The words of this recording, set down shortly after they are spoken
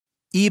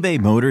eBay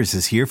Motors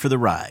is here for the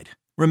ride.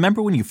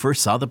 Remember when you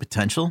first saw the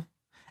potential?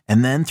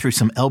 And then through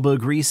some elbow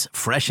grease,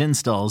 fresh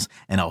installs,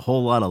 and a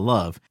whole lot of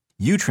love,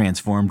 you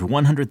transformed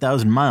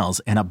 100,000 miles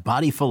and a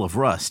body full of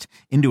rust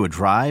into a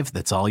drive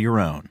that's all your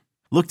own.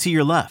 Look to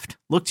your left.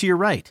 Look to your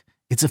right.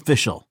 It's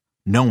official.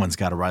 No one's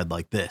got a ride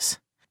like this.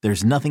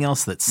 There's nothing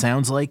else that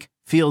sounds like,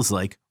 feels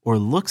like, or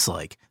looks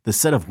like the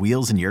set of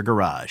wheels in your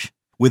garage.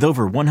 With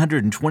over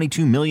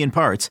 122 million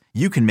parts,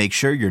 you can make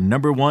sure your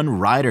number one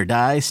ride or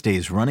die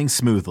stays running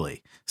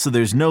smoothly. So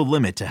there's no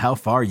limit to how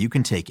far you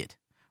can take it.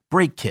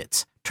 Brake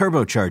kits,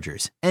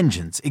 turbochargers,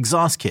 engines,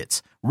 exhaust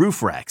kits,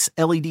 roof racks,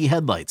 LED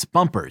headlights,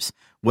 bumpers,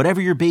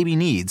 whatever your baby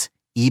needs,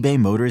 eBay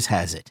Motors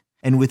has it.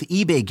 And with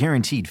eBay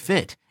Guaranteed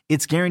Fit,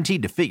 it's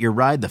guaranteed to fit your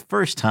ride the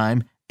first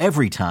time,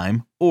 every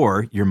time,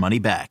 or your money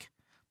back.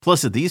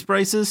 Plus at these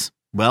prices,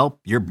 well,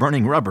 you're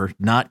burning rubber,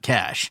 not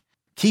cash.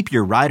 Keep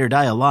your ride or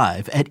die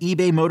alive at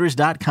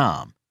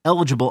ebaymotors.com.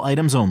 Eligible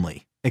items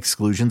only.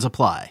 Exclusions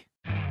apply.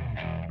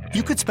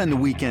 You could spend the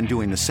weekend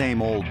doing the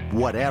same old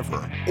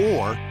whatever,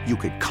 or you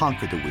could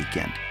conquer the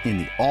weekend in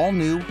the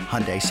all-new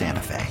Hyundai Santa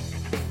Fe.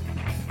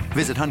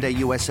 Visit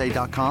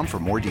HyundaiUSA.com for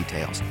more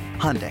details.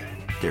 Hyundai,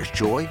 there's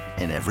joy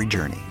in every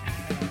journey.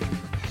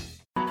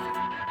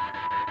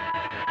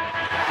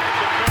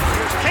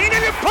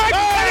 Keenan and Pike,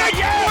 and it's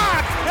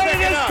blocked, and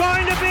it is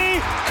going to be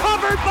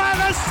covered by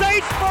the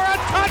Saints for a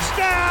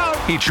touchdown.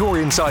 Each your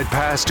inside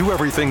pass to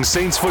everything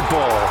Saints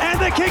football. And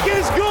the kick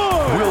is good.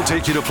 We'll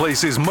take you to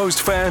places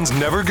most fans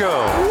never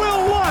go.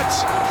 We'll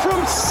watch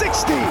from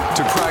 60.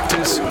 To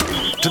practice,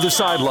 to the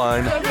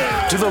sideline,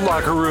 to the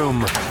locker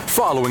room.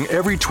 Following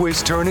every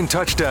twist, turn, and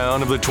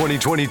touchdown of the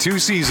 2022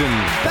 season.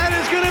 That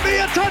is going to be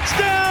a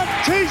touchdown.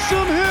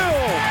 Taysom Hill.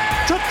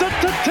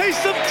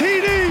 Taysom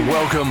TD.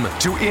 Welcome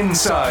to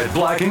Inside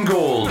Black and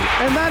Gold.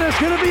 And that is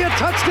going to be a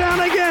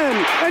touchdown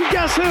again. And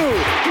guess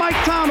who? Mike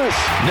Thomas.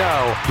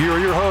 Now, here are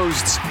your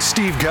hosts,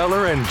 Steve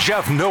Geller and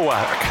Jeff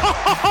Nowak.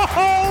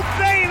 Oh,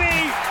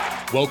 baby!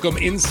 Welcome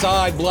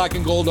inside Black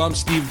and Gold. I'm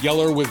Steve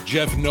Geller with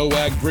Jeff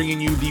Nowak,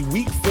 bringing you the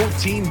Week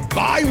 14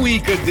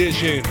 bye-week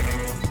edition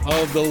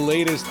of the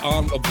latest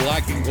on the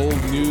Black and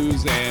Gold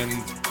news, and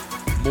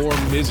more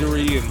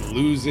misery and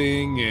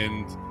losing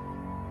and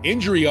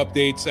injury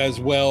updates as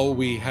well.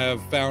 We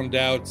have found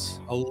out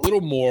a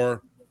little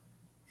more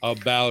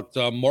about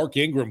Mark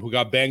Ingram, who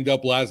got banged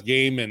up last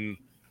game and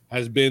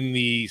has been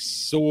the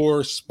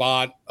sore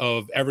spot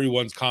of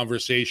everyone's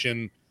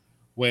conversation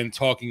when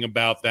talking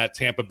about that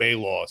Tampa Bay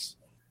loss.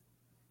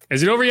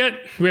 Is it over yet?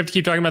 We have to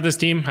keep talking about this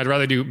team. I'd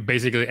rather do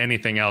basically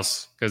anything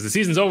else because the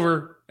season's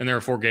over and there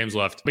are 4 games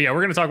left. But yeah, we're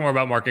going to talk more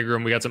about Mark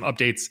Ingram. We got some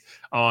updates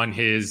on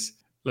his,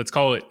 let's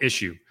call it,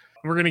 issue.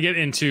 We're going to get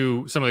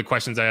into some of the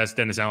questions I asked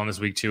Dennis Allen this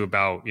week too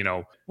about,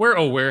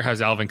 where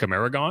has Alvin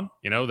Kamara gone?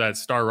 That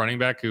star running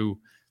back who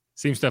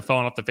seems to have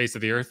fallen off the face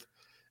of the earth.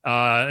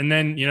 And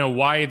then,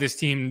 why this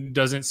team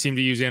doesn't seem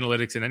to use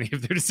analytics in any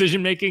of their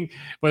decision-making,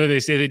 whether they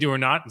say they do or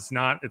not, it's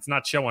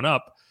not showing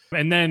up.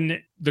 And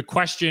then the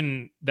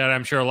question that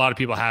I'm sure a lot of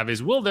people have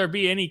is, will there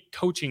be any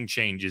coaching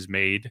changes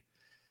made?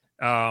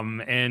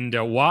 And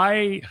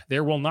why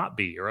there will not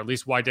be, or at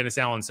least why Dennis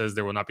Allen says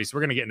there will not be. So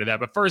we're going to get into that.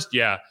 But first,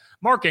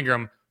 Mark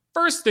Ingram.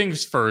 First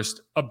things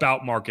first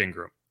about Mark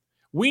Ingram.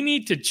 We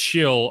need to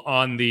chill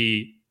on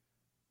the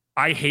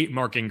I hate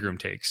Mark Ingram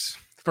takes,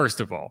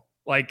 first of all.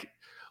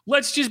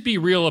 Let's just be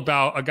real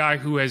about a guy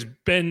who has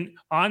been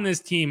on this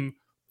team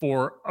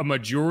for a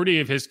majority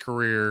of his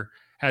career,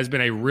 has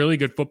been a really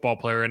good football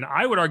player, and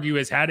I would argue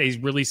has had a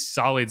really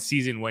solid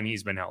season when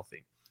he's been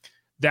healthy.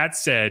 That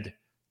said,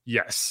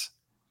 yes,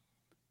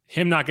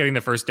 him not getting the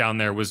first down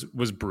there was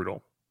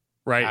brutal.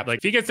 Right. Absolutely.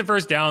 If he gets the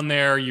first down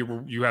there,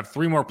 you have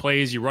 3 more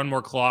plays, you run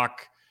more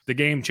clock, the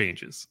game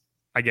changes.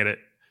 I get it.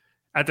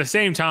 At the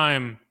same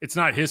time, it's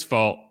not his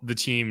fault the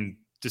team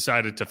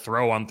decided to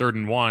throw on 3rd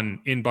and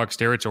 1 in Bucs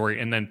territory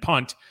and then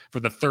punt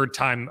for the 3rd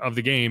time of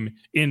the game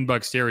in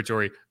Bucs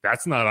territory.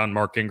 That's not on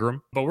Mark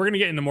Ingram. But we're going to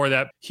get into more of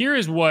that. Here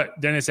is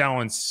what Dennis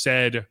Allen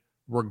said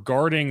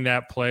regarding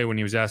that play when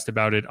he was asked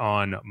about it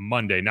on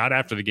Monday, not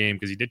after the game,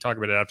 because he did talk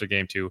about it after the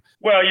game too.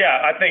 Well,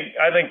 yeah, I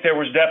think there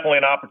was definitely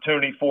an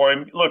opportunity for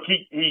him. Look,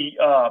 he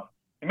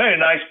made a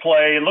nice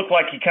play. It looked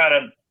like he kind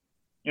of,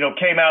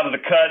 came out of the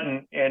cut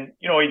and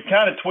he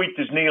kind of tweaked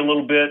his knee a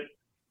little bit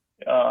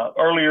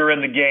earlier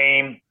in the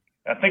game.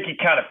 I think he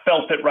kind of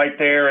felt it right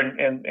there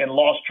and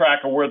lost track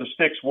of where the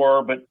sticks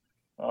were. But,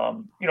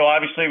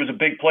 obviously it was a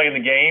big play in the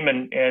game.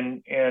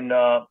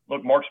 And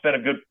look, Mark's been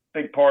a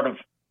big part of,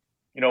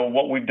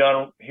 what we've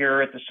done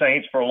here at the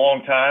Saints for a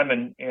long time.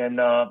 And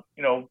I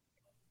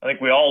think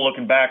we all,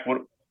 looking back,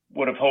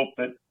 would have hoped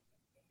that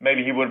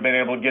maybe he would have been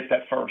able to get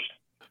that first.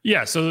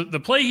 Yeah, so the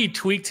play he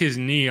tweaked his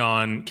knee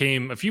on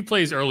came a few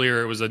plays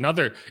earlier.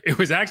 It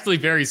was actually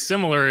very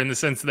similar in the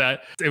sense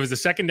that it was a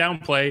 2nd down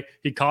play.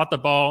 He caught the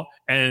ball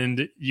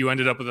and you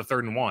ended up with a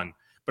 3rd and 1.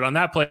 But on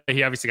that play,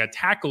 he obviously got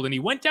tackled and he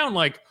went down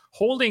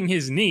holding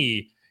his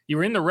knee, you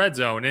were in the red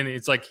zone, and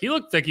it's like he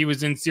looked like he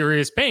was in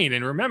serious pain.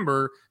 And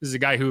remember, this is a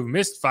guy who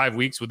missed 5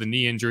 weeks with a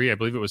knee injury. I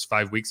believe it was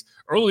 5 weeks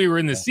earlier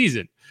in the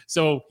season.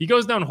 So he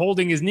goes down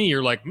holding his knee.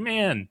 You're like,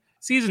 man,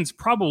 season's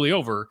probably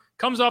over.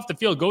 Comes off the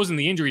field, goes in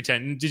the injury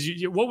tent.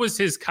 What was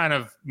his kind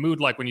of mood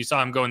like when you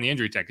saw him go in the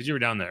injury tent? Because you were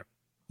down there.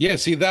 Yeah,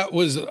 see, that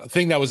was a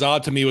thing that was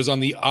odd to me. Was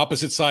on the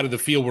opposite side of the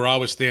field where I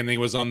was standing.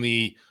 Was on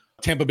the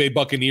Tampa Bay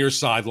Buccaneers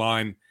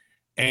sideline.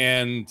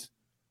 And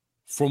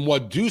from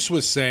what Deuce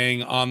was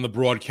saying on the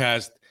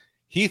broadcast,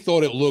 he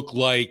thought it looked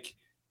like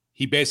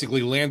he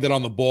basically landed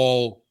on the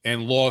ball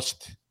and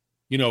lost,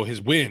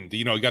 his wind.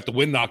 He got the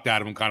wind knocked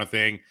out of him kind of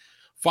thing.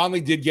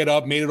 Finally did get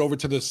up, made it over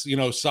to the,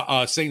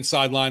 Saints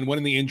sideline, went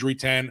in the injury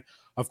tent.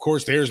 Of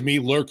course, there's me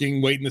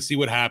lurking, waiting to see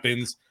what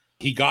happens.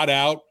 He got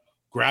out,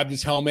 grabbed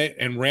his helmet,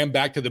 and ran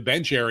back to the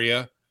bench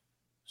area.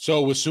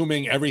 So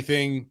assuming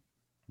everything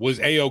was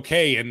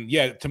A-okay. And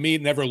yeah, to me,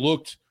 it never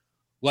looked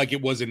like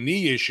it was a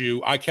knee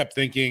issue. I kept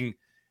thinking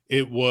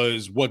it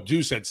was what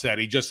Deuce had said.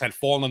 He just had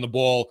fallen on the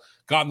ball,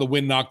 gotten the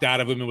wind knocked out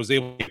of him, and was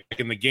able to get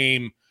back in the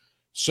game.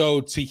 So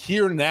to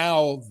hear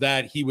now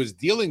that he was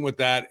dealing with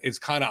that is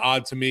kind of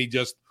odd to me.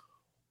 Just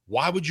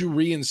why would you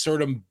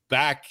reinsert him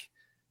back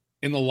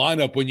in the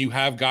lineup when you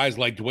have guys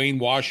like Dwayne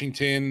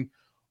Washington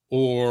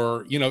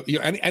or,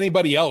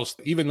 anybody else,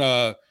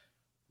 even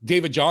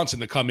David Johnson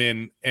to come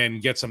in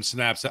and get some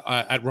snaps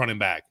at running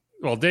back?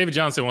 Well, David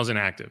Johnson wasn't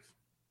active.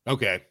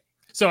 Okay.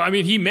 So, I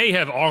mean, he may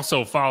have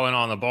also fallen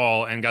on the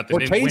ball and got the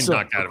wind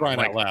knocked out of him.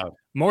 Out loud.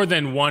 More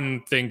than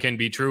one thing can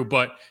be true,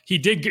 but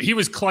he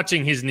was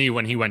clutching his knee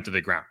when he went to the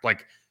ground.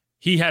 Like,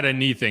 he had a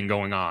knee thing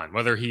going on.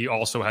 Whether he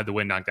also had the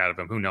wind knocked out of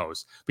him, who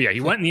knows? But yeah,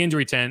 he went in the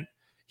injury tent.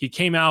 He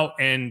came out,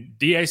 and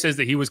DA says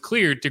that he was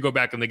cleared to go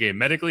back in the game.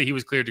 Medically, he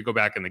was cleared to go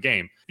back in the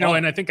game.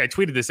 And I think I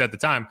tweeted this at the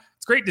time.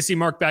 It's great to see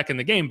Mark back in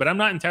the game, but I'm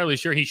not entirely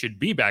sure he should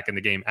be back in the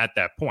game at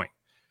that point,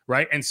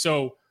 right? And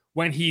so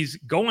when he's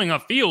going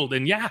upfield,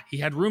 and yeah, he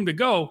had room to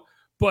go,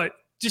 but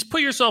just put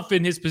yourself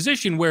in his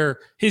position where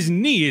his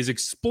knee is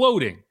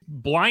exploding,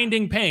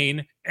 blinding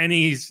pain, and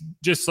he's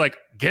just like,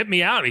 get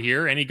me out of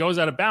here, and he goes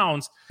out of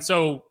bounds.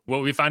 So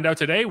what we find out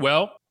today,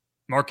 well,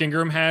 Mark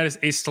Ingram has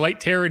a slight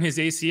tear in his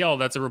ACL.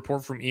 That's a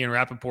report from Ian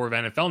Rappaport of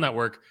NFL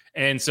Network.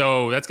 And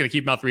so that's going to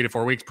keep him out 3 to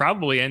 4 weeks,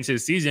 probably ends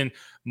his season,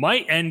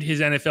 might end his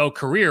NFL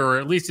career, or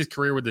at least his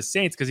career with the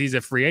Saints, because he's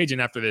a free agent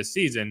after this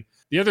season.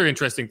 The other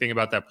interesting thing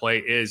about that play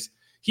is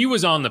he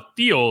was on the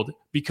field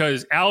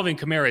because Alvin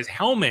Kamara's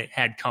helmet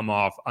had come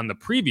off on the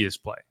previous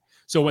play.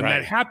 So when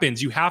that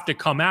happens, you have to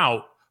come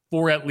out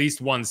for at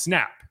least one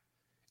snap.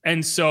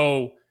 And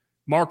so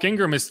Mark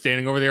Ingram is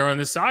standing over there on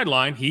the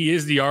sideline. He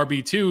is the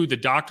RB2. The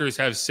doctors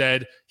have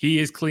said he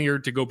is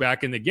cleared to go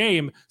back in the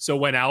game. So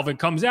when Alvin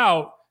comes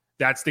out,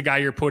 that's the guy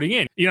you're putting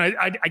in.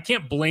 I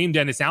can't blame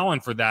Dennis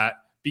Allen for that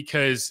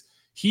because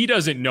he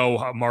doesn't know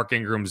how Mark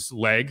Ingram's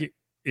leg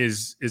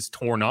is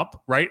torn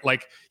up, right?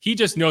 Like, he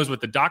just knows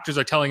what the doctors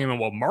are telling him and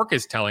what Mark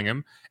is telling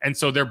him. And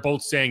so they're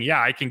both saying,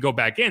 yeah, I can go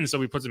back in. So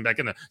he puts him back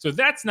in there. So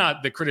that's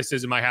not the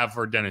criticism I have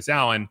for Dennis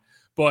Allen,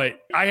 but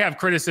I have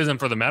criticism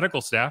for the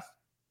medical staff.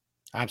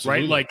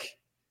 Absolutely. Right? Like,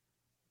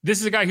 this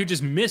is a guy who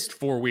just missed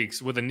 4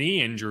 weeks with a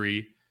knee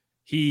injury.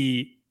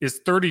 He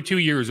is 32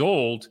 years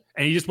old,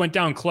 and he just went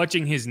down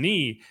clutching his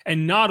knee.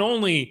 And not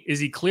only is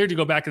he cleared to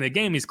go back in the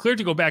game, he's cleared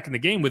to go back in the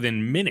game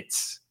within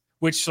minutes,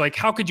 which, like,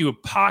 how could you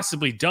have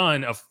possibly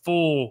done a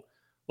full,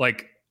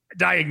 like,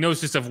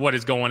 diagnosis of what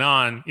is going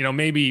on?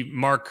 Maybe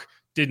Mark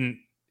didn't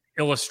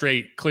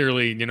illustrate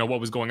clearly, what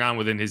was going on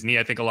within his knee.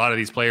 I think a lot of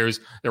these players,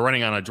 they're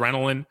running on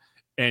adrenaline,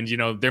 and,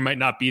 there might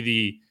not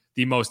be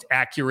the most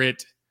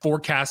accurate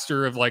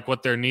forecaster of like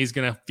what their knee's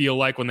going to feel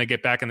like when they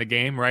get back in the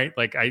game, right?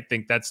 Like, I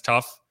think that's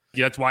tough.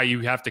 That's why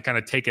you have to kind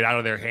of take it out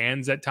of their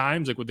hands at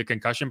times, like with the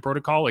concussion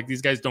protocol. Like,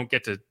 these guys don't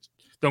get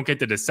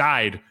to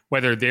decide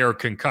whether they're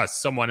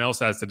concussed. Someone else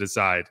has to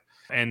decide.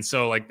 And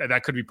so, like,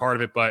 that could be part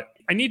of it. But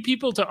I need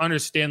people to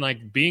understand,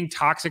 like, being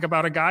toxic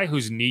about a guy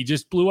whose knee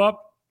just blew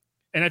up.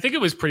 And I think it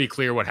was pretty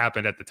clear what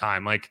happened at the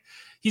time. Like,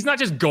 he's not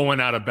just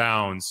going out of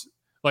bounds.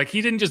 Like,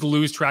 he didn't just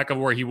lose track of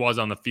where he was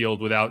on the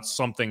field without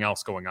something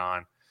else going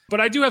on.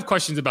 But I do have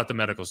questions about the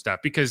medical staff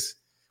because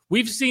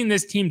we've seen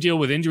this team deal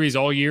with injuries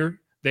all year.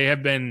 They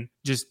have been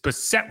just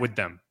beset with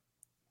them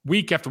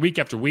week after week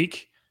after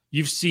week.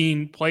 You've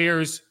seen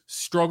players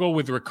struggle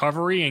with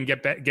recovery and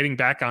getting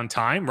back on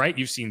time, right?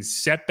 You've seen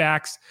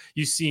setbacks.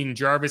 You've seen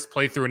Jarvis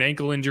play through an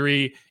ankle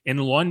injury in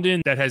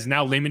London that has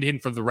now limited him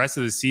for the rest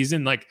of the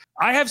season. Like,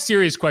 I have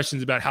serious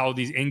questions about how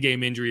these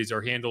in-game injuries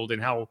are handled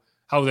and how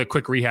the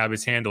quick rehab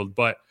is handled.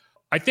 But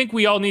I think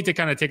we all need to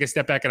kind of take a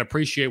step back and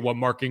appreciate what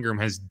Mark Ingram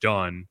has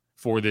done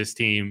for this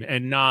team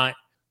and not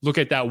look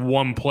at that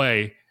one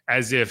play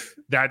as if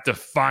that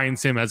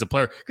defines him as a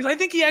player. Because I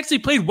think he actually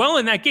played well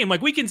in that game.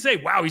 Like, we can say,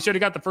 wow, he should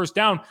have got the first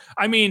down.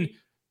 I mean,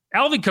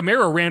 Alvin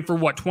Kamara ran for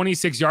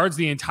 26 yards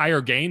the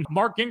entire game.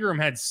 Mark Ingram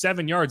had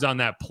 7 yards on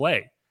that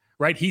play,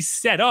 right? He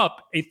set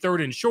up a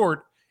 3rd and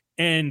short,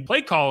 and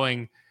play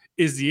calling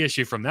is the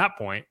issue from that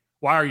point.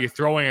 Why are you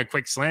throwing a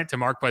quick slant to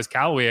Marquez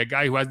Callaway, a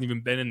guy who hasn't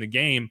even been in the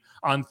game,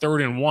 on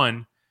 3rd and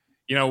 1?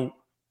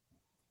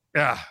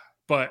 Yeah,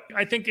 but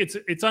I think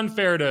it's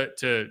unfair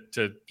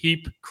to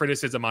heap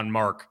criticism on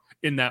Mark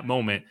in that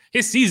moment.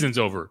 His season's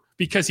over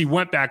because he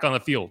went back on the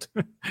field,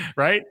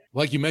 right?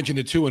 Like you mentioned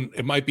it too, and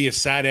it might be a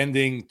sad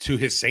ending to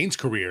his Saints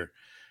career.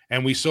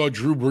 And we saw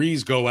Drew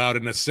Brees go out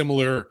in a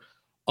similar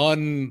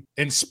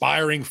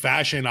uninspiring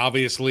fashion,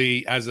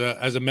 obviously, as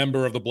a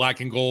member of the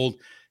black and gold.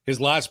 His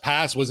last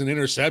pass was an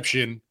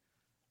interception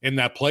in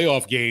that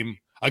playoff game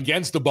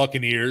against the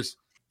Buccaneers.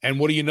 And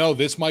what do you know?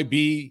 This might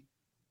be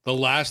the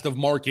last of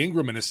Mark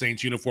Ingram in a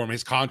Saints uniform.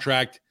 His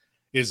contract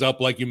is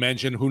up, like you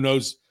mentioned. Who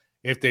knows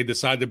if they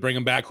decide to bring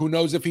him back? Who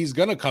knows if he's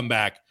going to come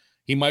back?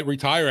 He might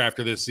retire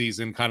after this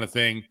season, kind of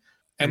thing.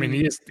 And I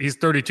mean, he's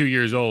 32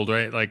 years old,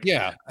 right? Like,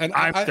 yeah, and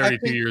I'm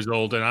 32 years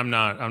old, and I'm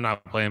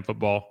not playing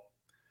football,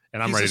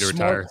 and I'm ready to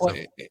retire. So.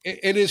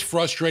 It is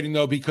frustrating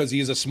though, because he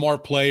is a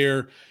smart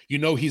player. You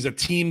know, he's a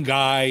team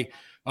guy,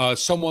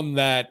 someone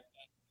that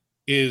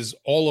is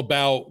all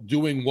about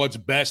doing what's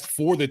best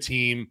for the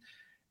team.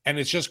 And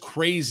it's just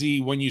crazy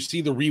when you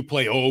see the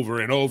replay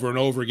over and over and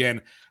over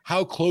again,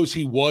 how close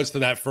he was to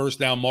that first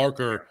down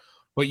marker.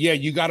 But yeah,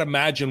 you got to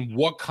imagine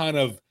what kind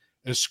of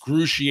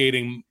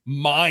excruciating,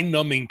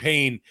 mind-numbing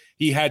pain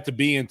he had to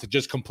be in to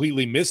just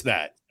completely miss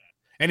that.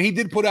 And he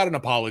did put out an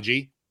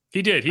apology.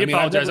 He did. He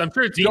apologized. I'm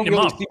sure it's eating him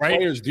up, right?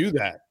 Players do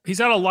that. He's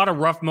had a lot of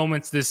rough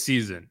moments this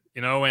season,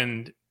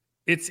 and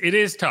it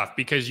is tough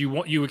because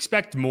you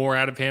expect more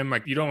out of him.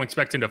 Like, you don't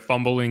expect him to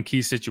fumble in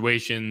key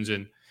situations,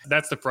 and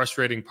that's the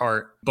frustrating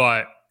part.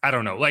 But I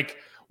don't know. Like,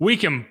 we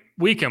can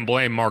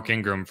blame Mark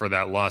Ingram for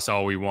that loss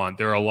all we want.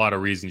 There are a lot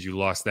of reasons you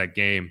lost that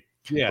game.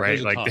 Yeah, right.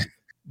 Like,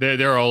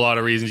 there are a lot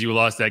of reasons you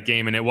lost that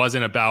game, and it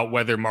wasn't about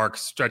whether Mark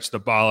stretched the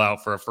ball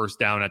out for a first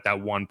down at that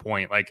one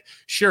point. Like,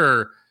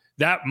 sure,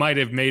 that might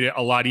have made it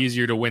a lot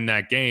easier to win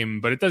that game,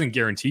 but it doesn't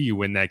guarantee you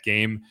win that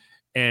game.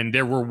 And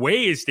there were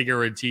ways to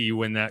guarantee you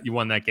won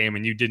that game,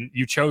 and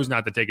you chose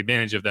not to take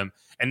advantage of them.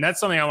 And that's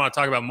something I want to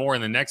talk about more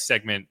in the next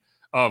segment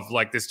of,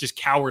 like, this just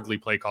cowardly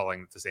play calling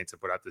that the Saints have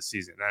put out this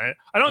season.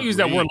 I don't use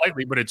that word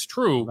lightly, but it's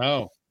true.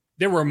 No.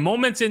 There were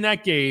moments in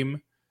that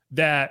game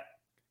that,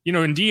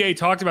 and DA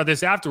talked about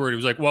this afterward. He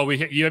was like, well,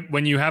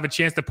 when you have a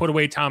chance to put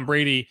away Tom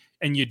Brady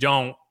and you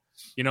don't,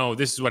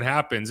 this is what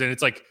happens. And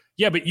it's like,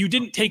 yeah, but you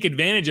didn't take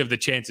advantage of the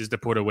chances to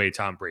put away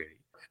Tom Brady.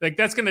 Like,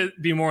 that's going to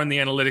be more in the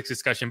analytics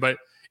discussion, but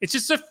it's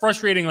just so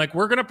frustrating. Like,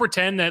 we're going to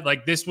pretend that,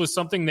 like, this was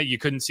something that you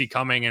couldn't see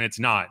coming, and it's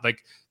not.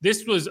 Like,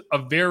 this was a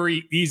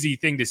very easy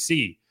thing to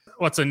see.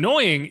 What's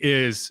annoying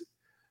is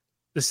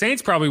the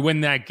Saints probably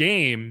win that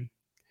game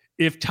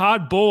if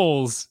Todd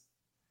Bowles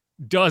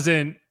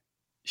doesn't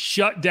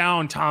shut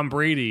down Tom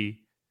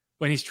Brady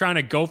when he's trying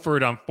to go for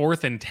it on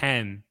 4th and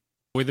 10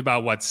 with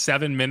about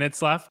 7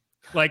 minutes left.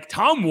 Like,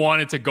 Tom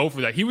wanted to go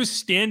for that. He was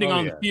standing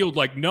on the field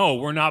like, no,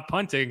 we're not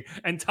punting.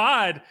 And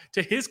Todd,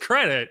 to his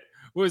credit,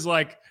 was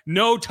like,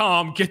 no,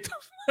 Tom, get the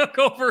fuck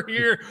over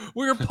here.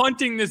 We're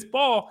punting this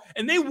ball.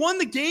 And they won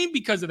the game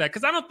because of that,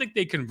 because I don't think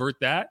they convert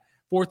that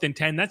 4th and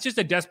 10. That's just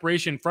a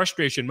desperation,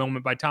 frustration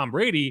moment by Tom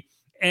Brady.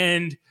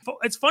 And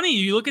it's funny,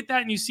 you look at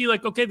that and you see,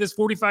 like, okay, this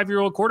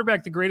 45-year-old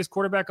quarterback, the greatest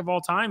quarterback of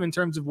all time in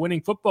terms of winning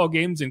football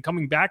games and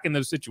coming back in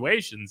those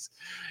situations.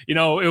 It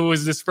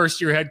was this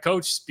first-year head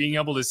coach being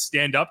able to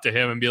stand up to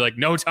him and be like,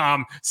 no,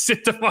 Tom,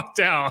 sit the fuck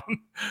down,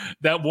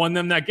 that won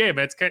them that game.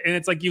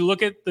 It's like, you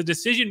look at the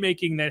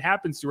decision-making that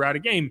happens throughout a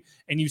game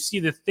and you see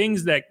the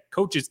things that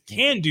coaches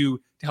can do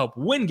to help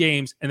win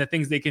games and the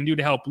things they can do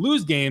to help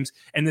lose games.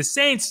 And the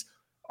Saints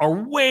are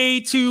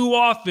way too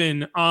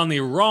often on the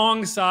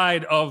wrong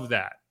side of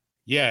that.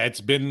 Yeah,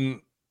 it's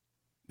been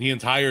the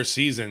entire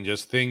season.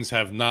 Just things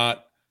have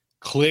not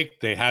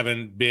clicked. They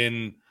haven't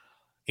been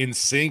in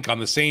sync, on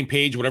the same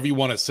page, whatever you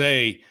want to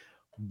say.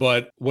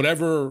 But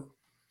whatever,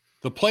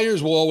 the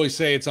players will always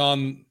say it's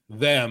on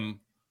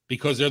them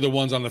because they're the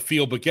ones on the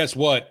field. But guess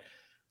what?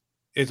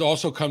 It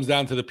also comes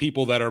down to the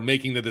people that are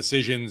making the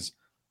decisions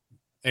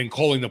and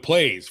calling the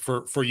plays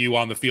for you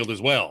on the field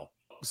as well.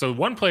 So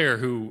one player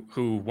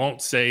who won't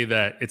say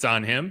that it's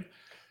on him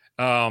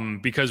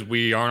because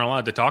we aren't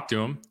allowed to talk to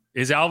him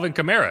is Alvin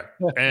Kamara.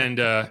 And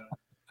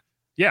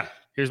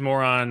here's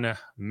more on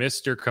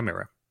Mr.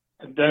 Kamara.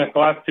 Dennis, the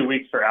last 2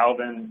 weeks for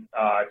Alvin,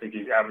 I think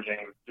he's averaging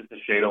just a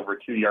shade over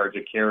 2 yards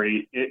a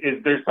carry.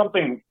 Is there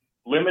something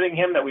limiting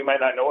him that we might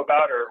not know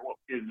about, or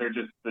is there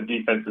just the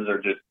defenses are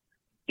just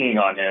keying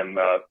on him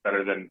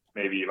better than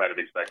maybe you might have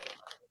expected?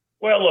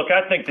 Well, look,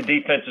 I think the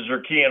defenses are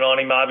keying on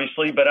him,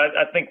 obviously, but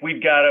I think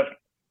we've got to –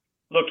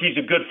 look, he's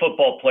a good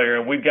football player,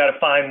 and we've got to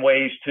find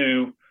ways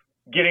to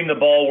get him the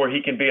ball where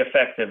he can be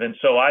effective. And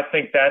so I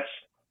think that's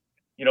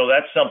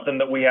something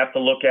that we have to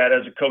look at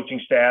as a coaching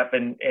staff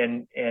and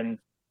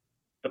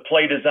the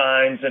play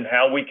designs and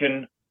how we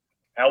can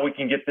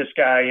get this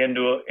guy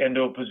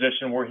into a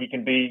position where he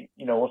can be,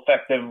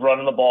 effective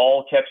running the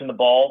ball, catching the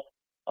ball.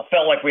 I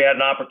felt like we had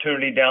an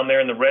opportunity down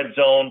there in the red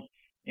zone.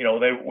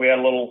 We had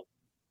a little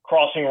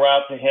crossing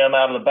route to him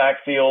out of the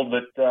backfield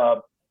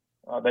that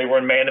They were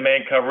in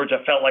man-to-man coverage.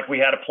 I felt like we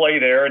had a play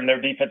there, and their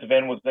defensive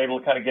end was able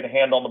to kind of get a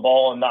hand on the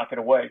ball and knock it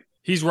away.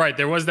 He's right.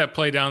 There was that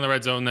play down the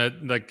red zone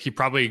that like he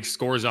probably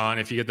scores on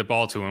if you get the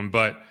ball to him.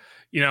 But,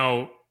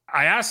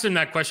 I asked him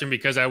that question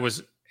because I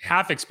was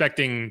half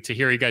expecting to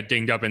hear he got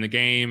dinged up in the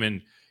game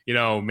and,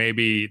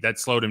 maybe that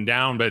slowed him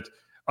down. But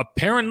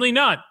apparently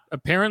not.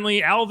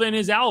 Apparently Alvin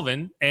is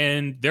Alvin,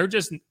 and they're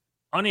just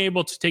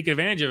unable to take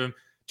advantage of him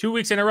 2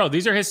 weeks in a row.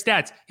 These are his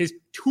stats, his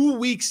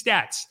 2-week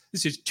stats.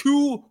 This is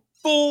 2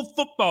 full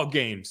football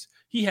games.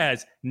 He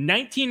has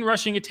 19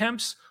 rushing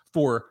attempts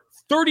for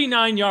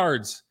 39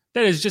 yards.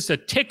 That is just a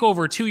tick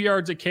over 2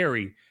 yards a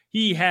carry.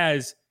 He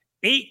has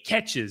 8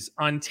 catches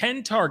on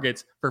 10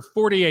 targets for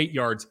 48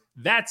 yards.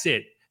 That's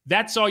it.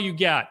 That's all you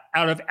got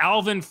out of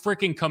Alvin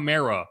freaking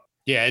Kamara.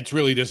 Yeah, it's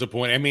really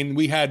disappointing. I mean,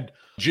 we had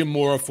Jim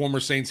Mora, former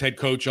Saints head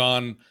coach,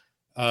 on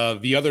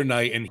the other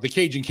night, and the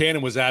Cajun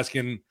Cannon was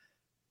asking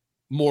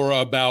Mora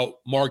about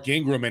Mark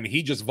Ingram, and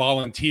he just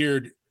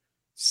volunteered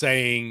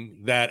saying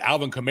that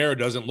Alvin Kamara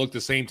doesn't look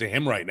the same to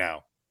him right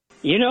now.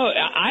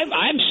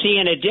 I'm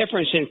seeing a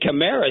difference in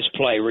Kamara's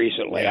play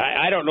recently. Yeah.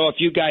 I don't know if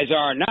you guys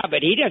are or not,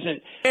 but he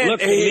doesn't look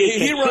to me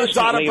he runs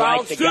out of consistently like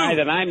bounds the too. guy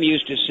that I'm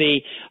used to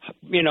see,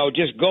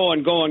 just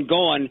going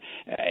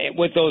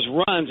with those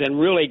runs and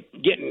really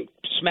getting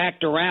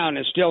smacked around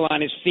and still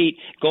on his feet,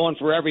 going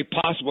for every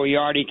possible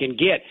yard he can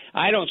get.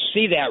 I don't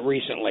see that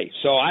recently.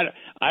 So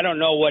I don't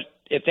know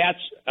if that's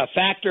a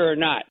factor or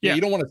not. Yeah,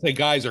 you don't want to say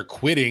guys are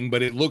quitting,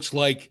 but it looks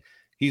like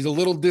he's a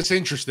little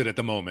disinterested at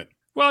the moment.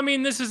 Well, I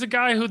mean, this is a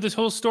guy who this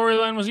whole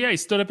storyline was, he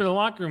stood up in the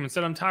locker room and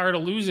said, I'm tired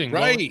of losing.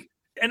 Right. Well,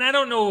 and I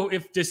don't know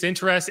if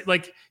disinterested,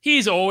 like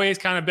he's always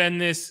kind of been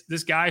this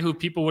guy who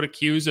people would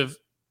accuse of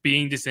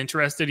being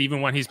disinterested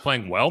even when he's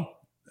playing well.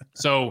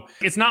 So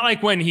it's not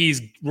like when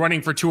he's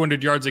running for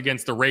 200 yards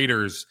against the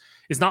Raiders,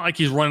 it's not like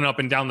he's running up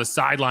and down the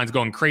sidelines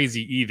going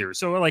crazy either.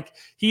 So like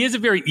he is a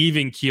very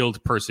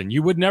even-keeled person.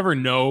 You would never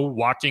know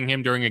watching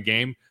him during a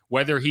game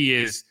whether he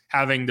is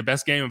having the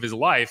best game of his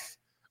life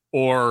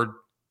or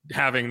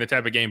having the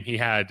type of game he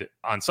had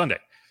on Sunday.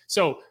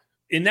 So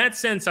in that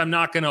sense, I'm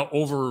not going to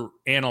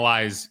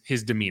overanalyze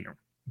his demeanor.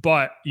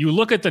 But you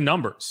look at the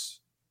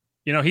numbers.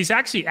 He's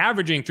actually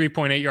averaging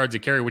 3.8 yards a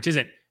carry, which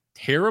isn't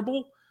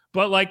terrible.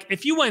 But like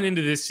if you went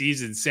into this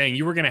season saying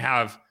you were going to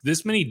have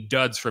this many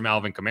duds from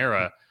Alvin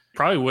Kamara,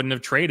 probably wouldn't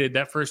have traded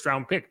that first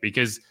round pick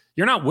because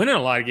you're not winning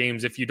a lot of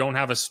games if you don't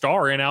have a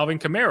star in Alvin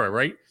Kamara,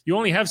 right? You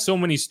only have so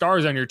many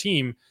stars on your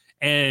team.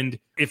 And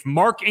if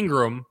Mark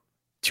Ingram,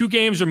 2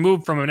 games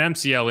removed from an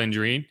MCL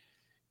injury,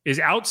 is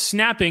out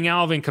snapping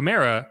Alvin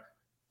Kamara,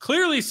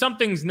 clearly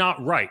something's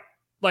not right.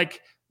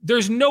 Like,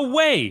 there's no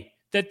way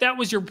that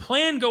was your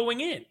plan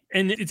going in.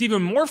 And it's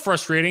even more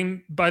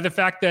frustrating by the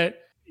fact that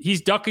he's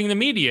ducking the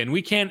media and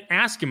we can't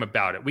ask him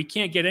about it. We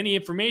can't get any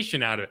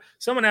information out of it.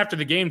 Someone after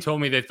the game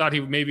told me they thought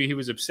maybe he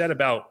was upset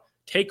about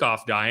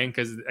Takeoff dying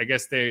because I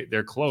guess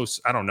they're close.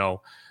 I don't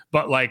know.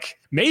 But like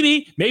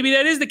maybe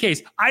that is the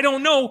case. I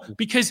don't know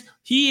because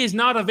he is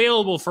not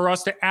available for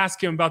us to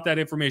ask him about that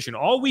information.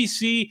 All we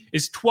see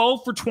is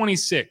 12 for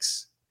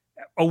 26,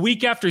 a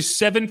week after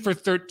 7 for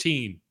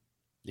 13.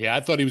 Yeah,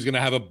 I thought he was going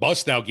to have a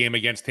bust-out game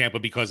against Tampa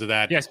because of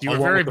that. Yes, you were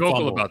very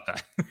vocal about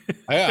that.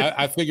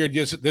 I figured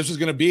this was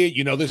going to be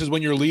it. This is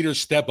when your leaders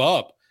step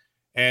up,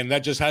 and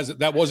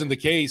that wasn't the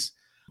case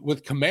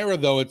with Kamara,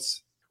 though.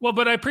 It's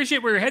but I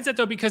appreciate where your head's at,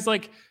 though, because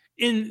like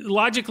in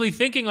logically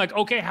thinking, like,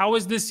 okay, how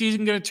is this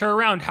season going to turn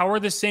around? How are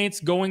the Saints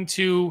going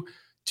to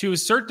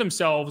assert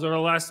themselves over the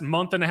last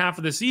month and a half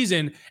of the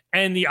season?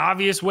 And the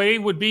obvious way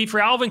would be for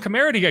Alvin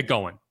Kamara to get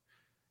going,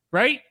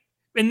 right?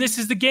 And this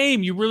is the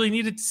game. You really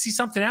needed to see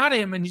something out of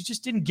him, and you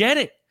just didn't get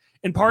it.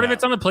 And part of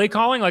it's on the play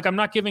calling. Like, I'm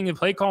not giving the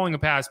play calling a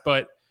pass,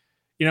 but,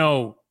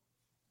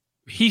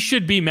 he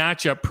should be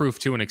matchup proof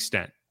to an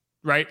extent,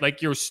 right?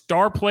 Like, your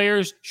star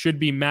players should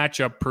be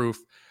matchup proof.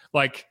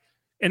 Like,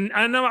 and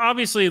I know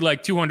obviously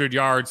like 200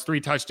 yards,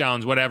 3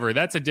 touchdowns, whatever,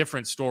 that's a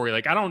different story.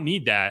 Like, I don't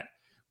need that.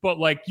 But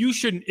like, you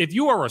shouldn't, if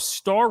you are a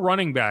star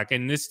running back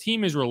and this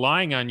team is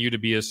relying on you to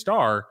be a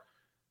star,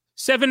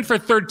 7 for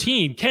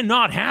 13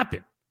 cannot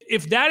happen.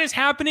 If that is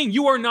happening,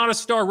 you are not a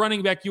star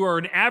running back. You are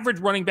an average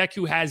running back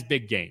who has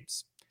big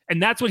games.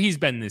 And that's what he's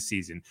been this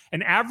season.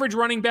 An average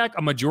running back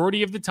a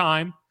majority of the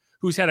time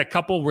who's had a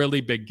couple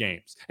really big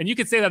games. And you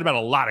could say that about a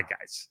lot of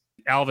guys.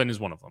 Alvin is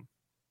one of them.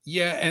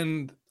 Yeah,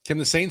 and can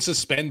the Saints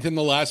suspend him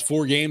the last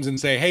 4 games and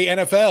say, hey,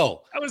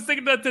 NFL? I was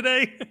thinking that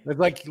today. It's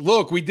like,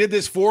 look, we did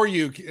this for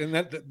you.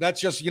 And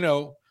that's just,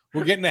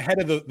 we're getting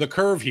ahead of the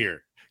curve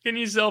here. Can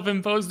you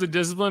self-impose the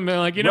discipline? Be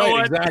like, you know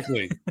what?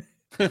 Exactly.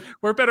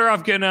 We're better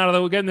off getting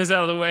this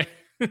out of the way.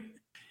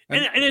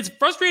 and it's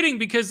frustrating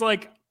because,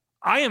 like,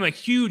 I am a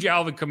huge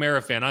Alvin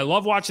Kamara fan. I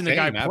love watching the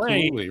guy play.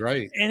 Absolutely,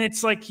 right. And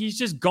it's like he's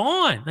just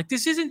gone. Like,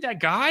 this isn't that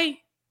guy.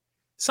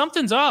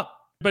 Something's up.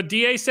 But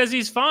DA says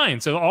he's fine.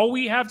 So all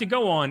we have to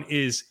go on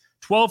is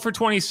 12 for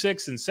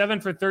 26 and 7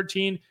 for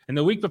 13. And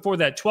the week before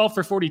that, 12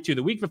 for 42.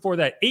 The week before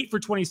that, 8 for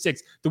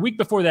 26. The week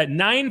before that,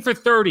 9 for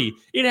 30.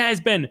 It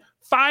has been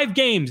 5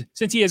 games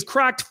since he has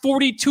cracked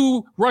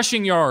 42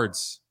 rushing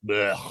yards.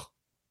 Ugh.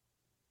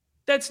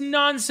 That's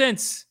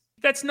nonsense.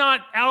 That's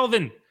not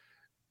Alvin.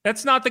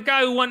 That's not the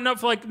guy who went up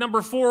for like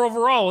number 4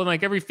 overall in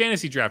like every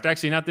fantasy draft.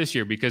 Actually, not this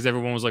year because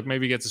everyone was like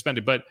maybe get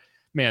suspended. But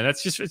man,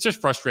 it's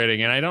just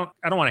frustrating. And I don't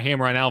want to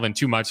hammer on Alvin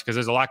too much because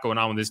there's a lot going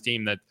on with this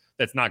team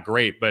that's not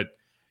great. But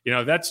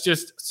that's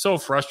just so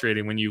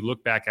frustrating when you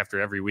look back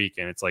after every week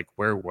and it's like,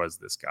 where was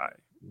this guy?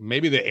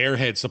 Maybe the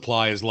airhead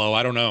supply is low.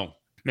 I don't know.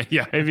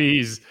 Yeah, maybe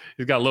he's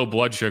got low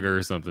blood sugar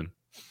or something.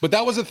 But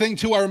that was the thing,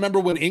 too. I remember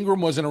when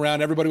Ingram wasn't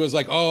around, everybody was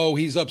like, oh,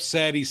 he's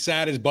upset. He's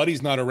sad. His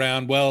buddy's not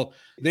around. Well,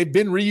 they've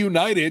been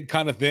reunited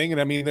kind of thing.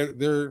 And I mean,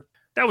 they're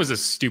that was a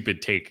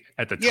stupid take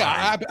at the time.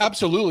 Yeah,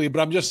 absolutely.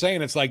 But I'm just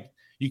saying it's like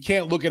you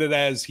can't look at it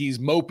as he's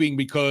moping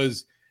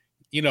because,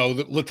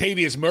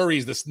 Latavius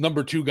Murray's the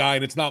number 2 guy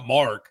and it's not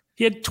Mark.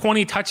 He had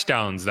 20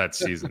 touchdowns that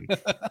season.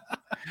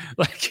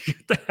 Like,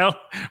 what the hell?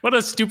 What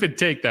a stupid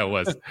take that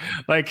was.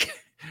 Like,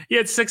 he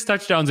had 6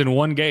 touchdowns in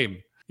one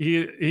game.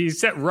 He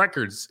set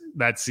records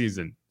that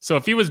season. So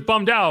if he was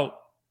bummed out,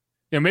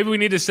 maybe we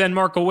need to send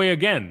Mark away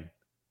again.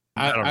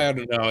 I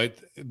don't know.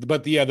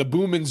 But the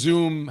boom and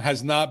zoom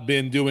has not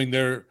been doing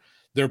their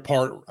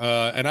part.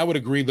 And I would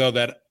agree, though,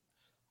 that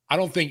I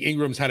don't think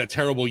Ingram's had a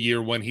terrible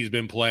year when he's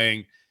been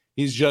playing.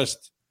 He's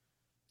just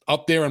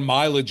up there in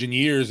mileage and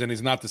years, and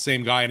he's not the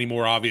same guy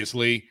anymore,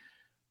 obviously.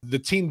 The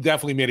team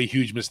definitely made a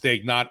huge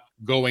mistake not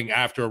going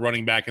after a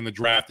running back in the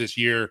draft this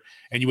year,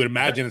 and you would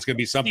imagine it's going to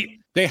be something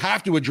they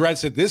have to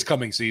address it this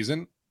coming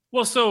season.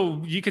 Well,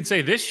 so you could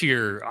say this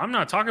year. I'm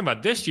not talking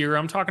about this year.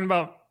 I'm talking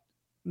about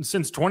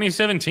since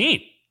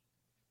 2017.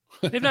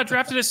 They've not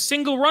drafted a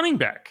single running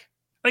back.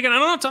 Like, and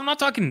I'm not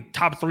talking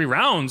top 3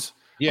 rounds.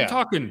 Yeah. I'm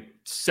talking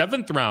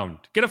 7th round.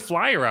 Get a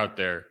flyer out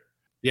there.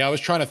 Yeah, I was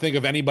trying to think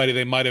of anybody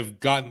they might have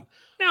gotten.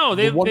 No,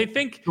 they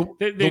think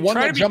the one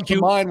that jumped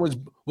to mind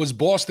was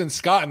Boston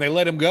Scott, and they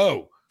let him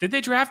go. Did they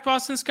draft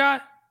Boston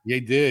Scott? They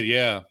did,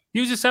 yeah.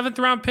 He was a 7th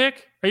round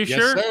pick. Are you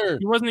sure? Sir.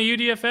 He wasn't a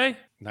UDFA?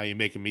 Now you're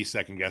making me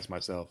second guess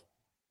myself.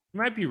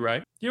 You might be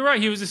right. You're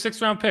right. He was a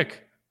 6th round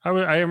pick.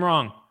 I am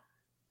wrong.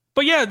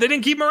 But yeah, they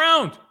didn't keep him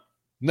around.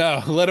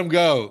 No, let him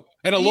go.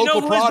 And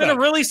local product. Has been a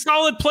really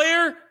solid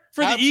player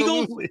for the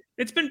Eagles?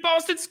 It's been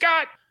Boston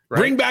Scott. Right?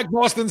 Bring back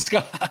Boston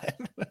Scott.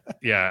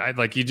 Yeah,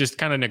 you just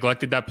kind of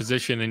neglected that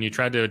position and you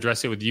tried to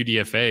address it with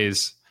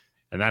UDFAs,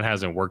 and that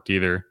hasn't worked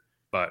either.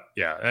 But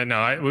yeah,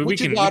 no, we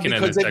can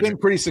because they've been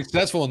pretty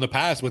successful in the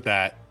past with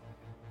that.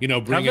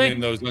 Bringing in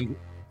those.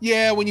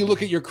 Yeah, when you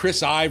look at your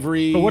Chris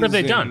Ivory. But what have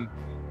they done?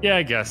 Yeah,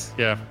 I guess.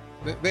 Yeah,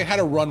 they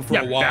had a run for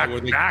a while.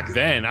 Back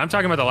then, I'm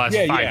talking about the last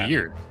 5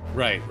 years.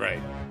 Right.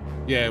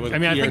 Yeah,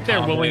 I think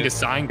they're willing to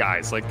sign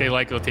guys. Like, they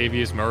like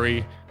Latavius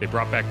Murray. They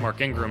brought back Mark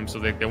Ingram, so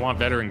they want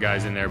veteran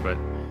guys in there. But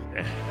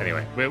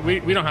anyway,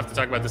 we don't have to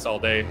talk about this all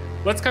day.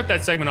 Let's cut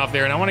that segment off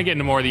there, and I want to get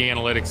into more of the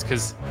analytics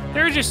because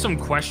there are just some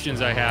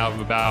questions I have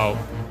about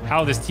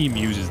how this team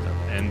uses them.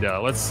 And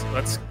let's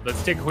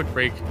take a quick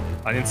break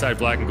on Inside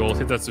Black and Gold.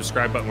 Hit that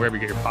subscribe button wherever you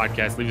get your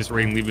podcast. Leave us a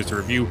rating, leave us a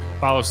review.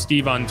 Follow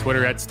Steve on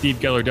Twitter at Steve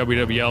Geller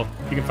WWL.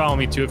 You can follow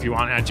me too if you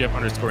want at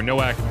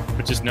Jeff_Nowak.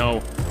 But just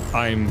know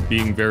I'm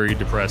being very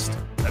depressed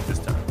at this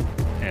time,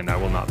 and I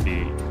will not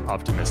be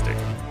optimistic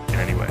in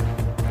any way.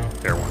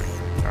 Fair warning.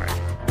 All right.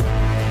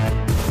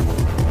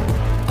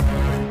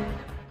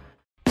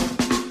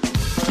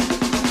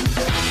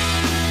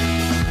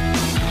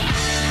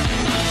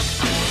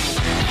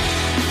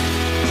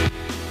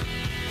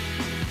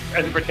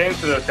 As it pertains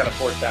to those kind of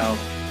 4th down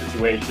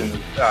situations,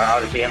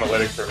 obviously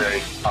analytics are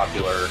very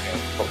popular in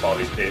football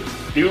these days.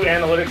 Do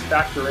analytics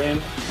factor in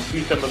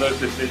to some of those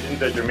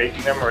decisions as you're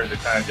making them, or is it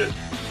kind of just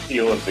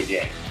feel of the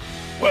game?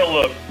 Well,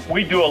 look,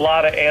 we do a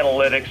lot of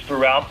analytics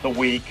throughout the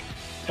week.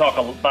 We talk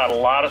about a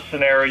lot of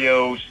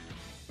scenarios.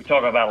 We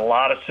talk about a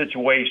lot of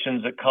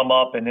situations that come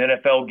up in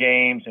NFL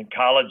games and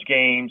college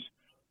games.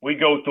 We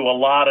go through a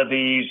lot of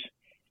these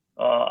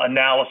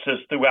analysis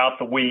throughout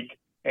the week,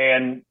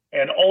 and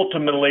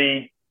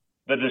ultimately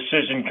the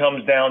decision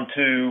comes down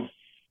to,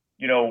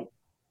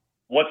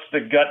 what's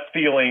the gut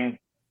feeling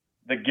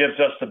that gives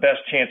us the best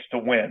chance to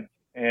win.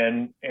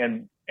 And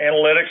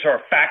analytics are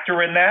a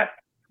factor in that,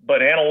 but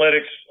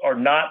analytics are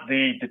not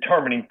the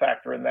determining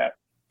factor in that.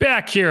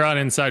 Back here on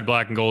Inside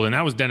Black and Gold, and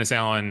that was Dennis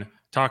Allen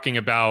talking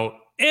about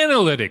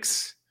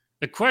analytics,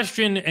 the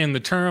question and the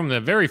term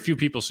that very few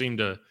people seem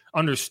to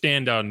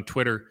understand on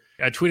Twitter.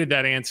 I tweeted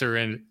that answer,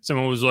 and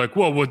someone was like,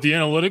 well, what the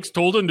analytics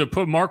told him to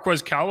put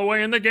Marquez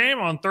Callaway in the game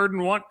on 3rd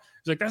and 1.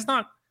 He's like, that's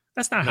not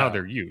how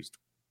they're used.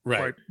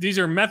 Right. These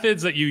are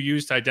methods that you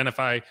use to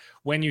identify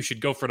when you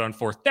should go for it on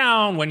 4th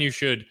down, when you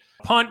should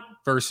punt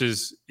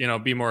versus,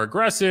 be more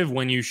aggressive,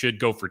 when you should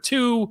go for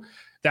 2,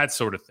 that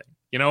sort of thing.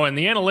 And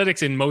the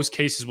analytics in most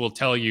cases will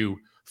tell you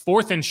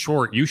 4th and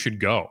short, you should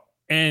go.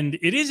 And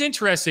it is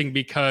interesting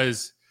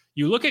because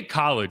you look at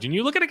college and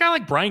you look at a guy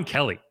like Brian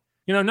Kelly,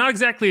 not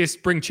exactly a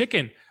spring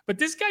chicken, but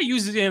this guy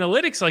uses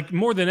analytics like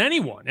more than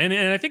anyone. And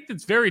I think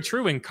that's very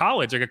true in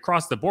college, like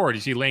across the board.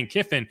 You see Lane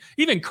Kiffin,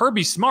 even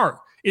Kirby Smart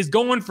is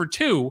going for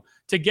 2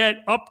 to get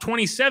up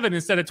 27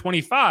 instead of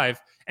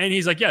 25. And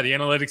he's like, yeah, the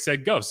analytics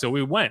said go. So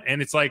we went.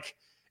 And it's like,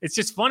 it's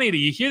just funny that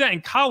you hear that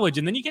in college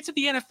and then you get to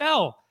the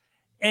NFL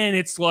and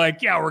it's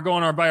like, yeah, we're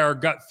going by our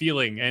gut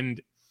feeling.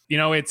 And,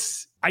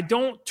 I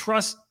don't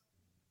trust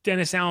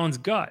Dennis Allen's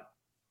gut.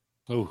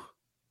 Oh,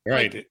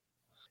 right. Like,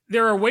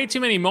 there are way too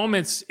many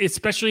moments,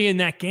 especially in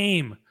that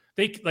game.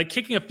 They like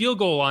kicking a field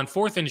goal on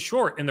 4th and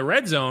short in the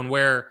red zone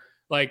where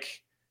like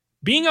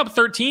being up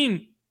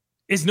 13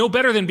 is no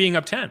better than being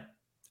up 10.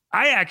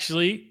 I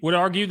actually would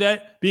argue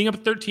that being up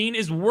 13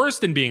 is worse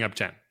than being up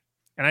 10.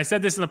 And I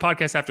said this in the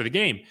podcast after the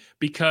game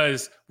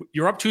because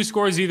you're up 2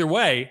 scores either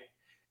way.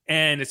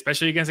 And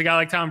especially against a guy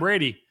like Tom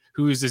Brady,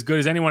 who's as good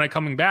as anyone at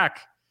coming back,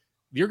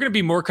 you're going to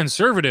be more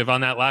conservative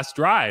on that last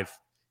drive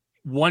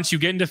once you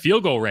get into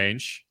field goal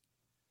range,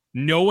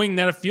 knowing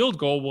that a field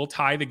goal will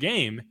tie the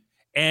game.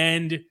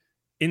 And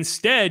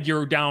instead,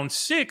 you're down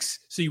 6,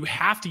 so you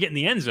have to get in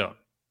the end zone,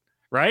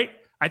 right?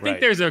 I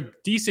think there's a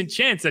decent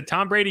chance that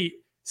Tom Brady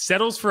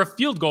settles for a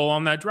field goal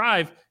on that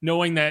drive,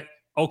 knowing that,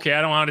 okay,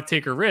 I don't want to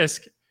take a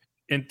risk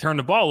and turn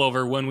the ball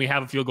over when we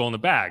have a field goal in the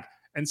bag.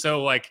 And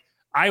so, like,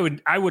 I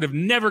would have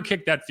never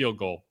kicked that field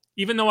goal,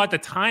 even though at the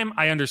time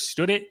I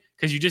understood it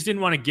because you just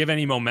didn't want to give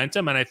any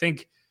momentum. And I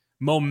think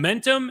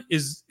momentum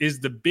is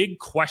the big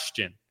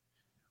question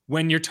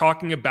when you're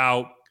talking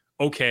about,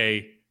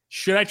 okay,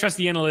 should I trust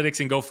the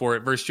analytics and go for it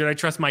versus should I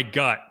trust my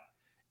gut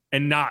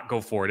and not go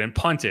for it and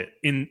punt it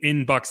in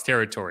Bucs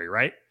territory,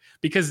 right?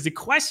 Because the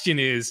question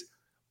is,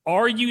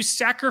 are you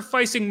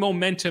sacrificing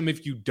momentum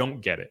if you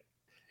don't get it?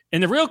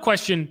 And the real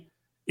question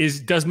is,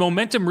 does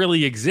momentum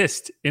really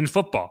exist in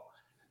football?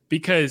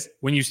 Because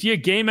when you see a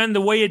game end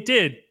the way it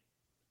did,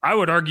 I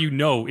would argue,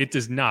 no, it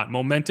does not.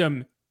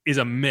 Momentum is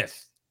a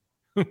myth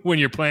when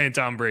you're playing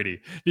Tom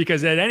Brady,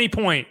 because at any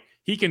point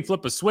he can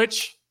flip a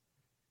switch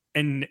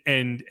and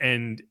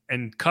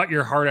cut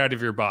your heart out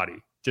of your body,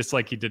 just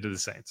like he did to the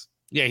Saints.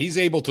 Yeah, he's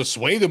able to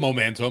sway the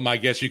momentum, I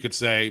guess you could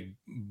say,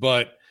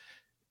 but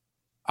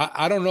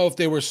I don't know if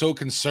they were so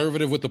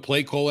conservative with the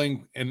play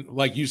calling. And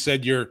like you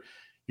said, you're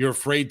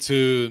afraid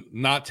to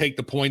not take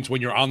the points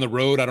when you're on the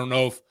road. I don't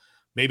know if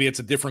maybe it's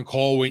a different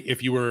call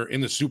if you were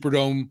in the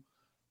Superdome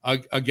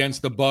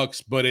against the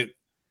Bucs, but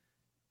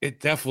it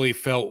definitely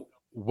felt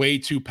way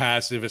too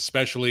passive,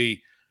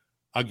 especially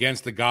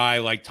against a guy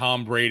like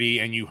Tom Brady.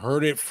 And you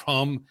heard it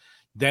from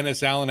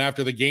Dennis Allen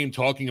after the game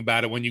talking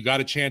about it. When you got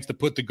a chance to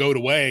put the goat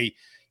away,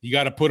 you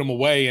got to put him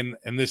away. And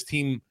this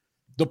team,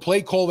 the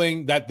play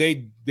calling that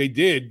they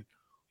did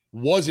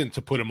wasn't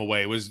to put him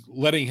away. It was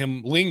letting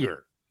him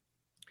linger.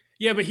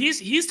 Yeah, but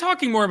he's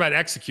talking more about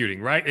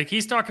executing, right? Like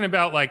he's talking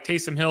about like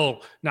Taysom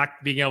Hill not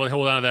being able to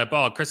hold on to that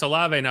ball, Chris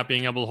Olave not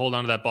being able to hold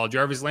on to that ball,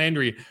 Jarvis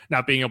Landry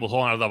not being able to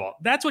hold on to that ball.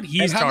 That's what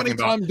he's talking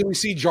about. How many times do we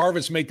see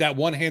Jarvis make that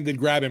one-handed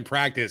grab in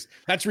practice?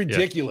 That's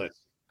ridiculous.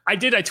 Yeah. I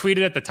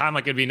tweeted at the time,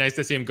 like it'd be nice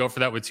to see him go for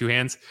that with 2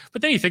 hands.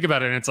 But then you think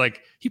about it and it's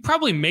like, he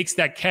probably makes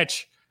that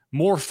catch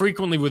more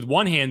frequently with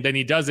 1 hand than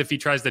he does if he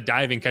tries to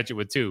dive and catch it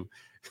with 2.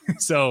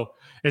 So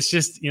it's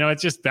just,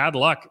 it's just bad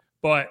luck.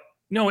 But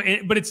no,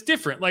 but it's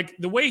different. Like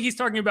the way he's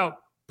talking about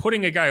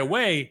putting a guy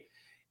away,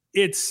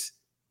 it's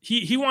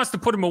he wants to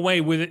put him away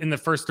in the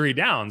first 3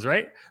 downs,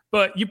 right?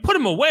 But you put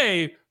him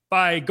away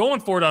by going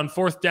for it on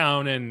 4th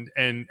down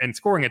and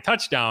scoring a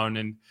touchdown,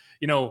 and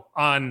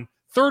on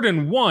 3rd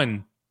and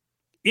 1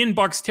 in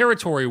Bucs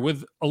territory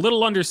with a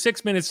little under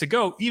 6 minutes to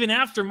go, even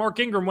after Mark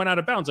Ingram went out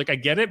of bounds. Like I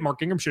get it,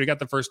 Mark Ingram should have got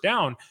the first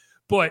down,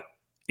 but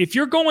if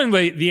you're going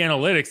by the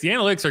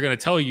analytics are going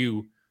to tell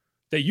you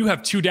that you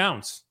have 2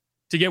 downs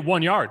to get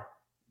 1 yard.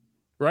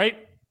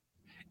 Right?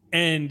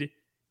 And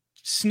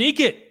sneak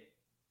it.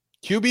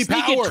 QB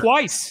sneak power. It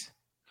twice.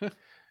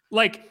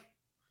 Like,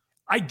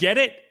 I get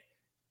it.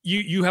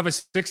 You have a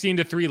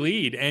 16-3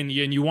 lead and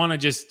you want to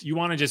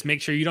just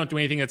make sure you don't do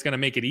anything that's going to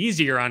make it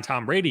easier on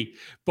Tom Brady,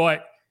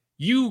 but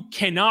you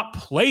cannot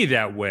play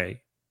that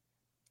way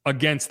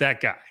against that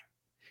guy.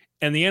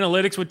 And the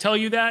analytics would tell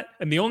you that.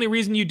 And the only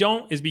reason you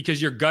don't is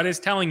because your gut is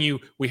telling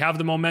you we have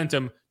the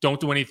momentum, don't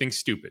do anything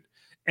stupid.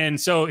 And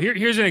so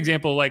here's an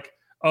example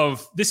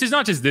of this is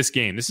not just this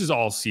game. This is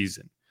all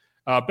season.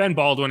 Ben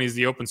Baldwin, he's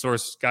the open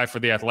source guy for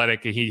The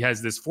Athletic. He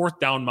has this 4th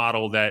down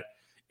model that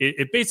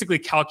it basically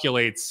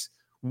calculates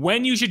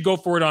when you should go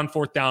for it on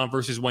 4th down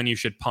versus when you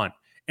should punt.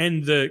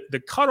 And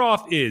the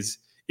cutoff is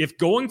if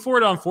going for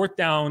it on 4th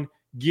down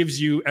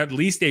gives you at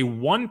least a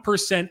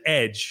 1%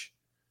 edge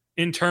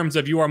in terms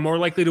of you are more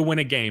likely to win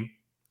a game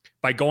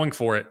by going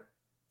for it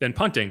than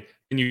punting,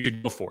 then you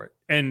should go for it.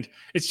 And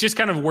it's just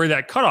kind of where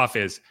that cutoff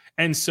is.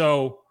 And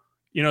so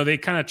they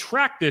kind of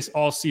track this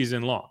all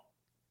season long.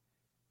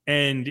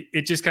 And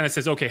it just kind of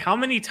says, okay, how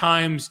many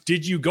times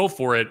did you go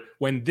for it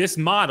when this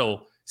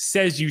model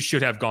says you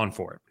should have gone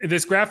for it?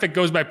 This graphic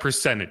goes by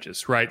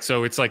percentages, right?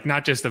 So it's like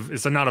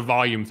it's not a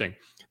volume thing.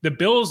 The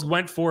Bills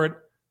went for it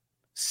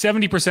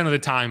 70% of the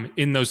time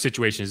in those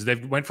situations. They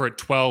went for it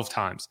 12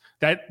 times.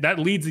 That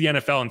leads the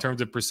NFL in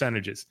terms of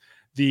percentages.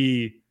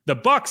 The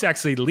Bucs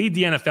actually lead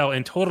the NFL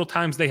in total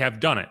times they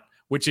have done it,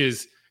 which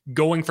is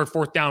going for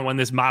 4th down when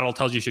this model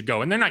tells you should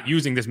go. And they're not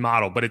using this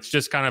model, but it's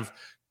just kind of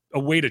a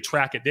way to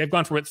track it. They've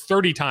gone for it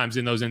 30 times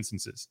in those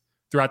instances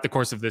throughout the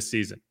course of this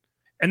season.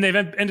 And they've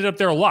ended up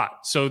there a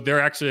lot. So they're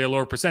actually a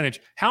lower percentage.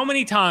 How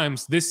many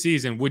times this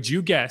season would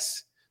you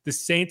guess the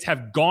Saints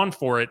have gone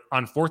for it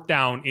on fourth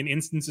down in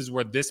instances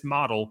where this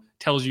model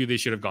tells you they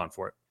should have gone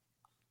for it?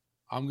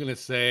 I'm going to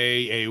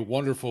say a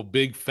wonderful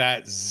big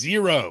fat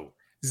 0.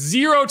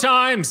 0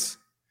 times.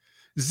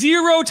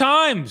 0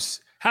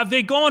 times have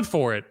they gone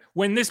for it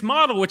when this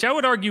model, which I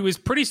would argue is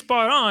pretty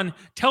spot on,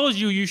 tells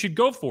you should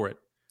go for it.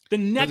 The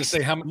next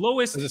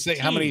lowest. Does it say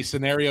how many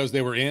scenarios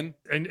they were in?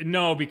 And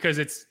no, because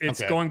it's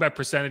Okay. going by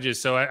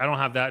percentages, so I don't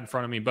have that in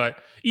front of me.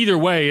 But either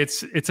way,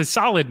 it's a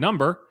solid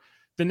number.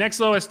 The next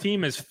lowest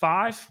team is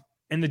 5,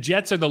 and the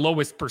Jets are the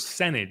lowest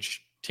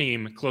percentage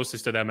team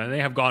closest to them, and they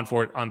have gone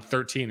for it on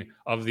 13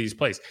 of these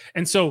plays.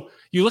 And so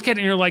you look at it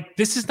and you're like,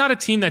 this is not a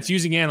team that's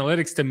using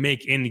analytics to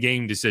make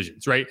in-game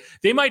decisions, right?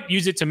 They might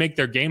use it to make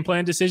their game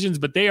plan decisions,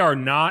 but they are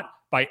not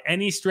by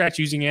any stretch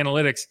using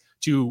analytics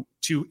to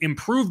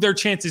improve their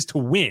chances to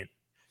win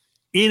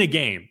in a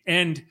game.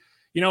 And,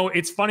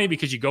 it's funny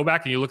because you go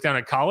back and you look down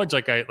at college,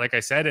 like I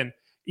said, and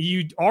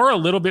you are a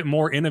little bit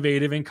more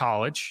innovative in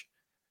college.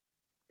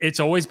 It's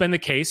always been the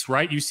case,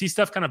 right? You see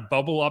stuff kind of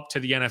bubble up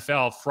to the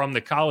NFL from the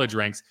college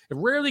ranks. It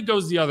rarely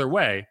goes the other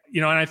way,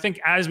 and I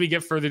think as we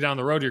get further down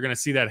the road, you're going to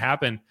see that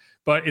happen.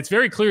 But it's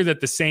very clear that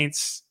the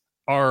Saints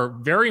are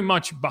very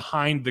much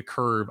behind the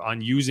curve on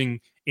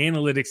using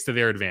analytics to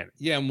their advantage.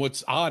 Yeah, and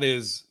what's odd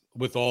is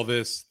with all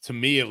this, to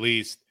me at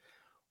least,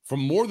 from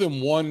more than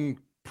one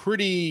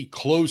pretty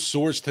close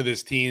source to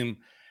this team,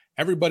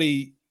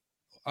 everybody,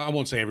 I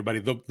won't say everybody,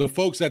 the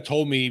folks that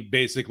told me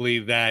basically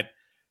that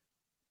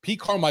Pete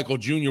Carmichael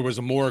Jr. was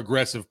a more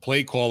aggressive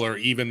play caller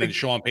even than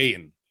Sean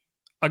Payton.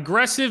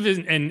 Aggressive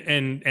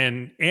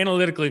and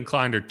analytically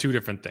inclined are two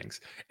different things.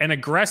 And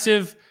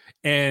aggressive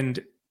and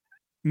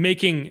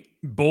making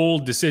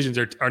bold decisions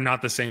are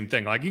not the same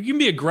thing. Like, you can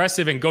be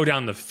aggressive and go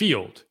down the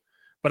field,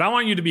 but I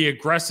want you to be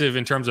aggressive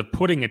in terms of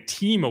putting a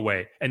team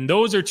away. And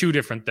those are two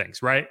different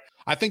things, right?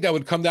 I think that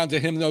would come down to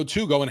him, though,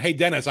 too, going, hey,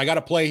 Dennis, I got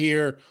to play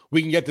here.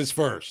 We can get this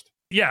first.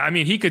 Yeah, I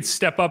mean, he could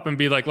step up and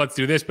be like, let's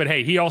do this. But,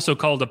 hey, he also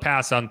called a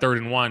pass on 3rd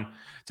and 1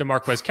 to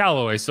Marquez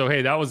Callaway. So,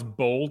 hey, that was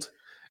bold.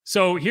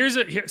 So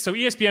so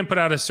ESPN put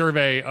out a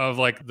survey of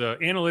like the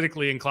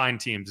analytically inclined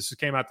teams. This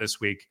came out this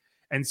week.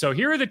 And so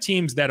here are the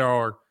teams that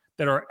are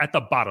at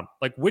the bottom.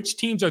 Like, which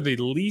teams are the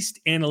least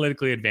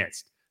analytically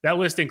advanced? That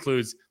list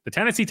includes the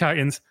Tennessee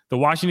Titans, the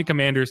Washington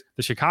Commanders,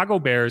 the Chicago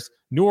Bears,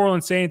 New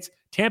Orleans Saints,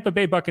 Tampa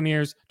Bay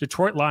Buccaneers,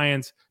 Detroit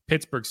Lions,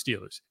 Pittsburgh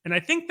Steelers. And I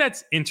think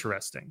that's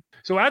interesting.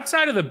 So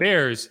outside of the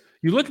Bears,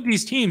 you look at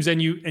these teams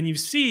and you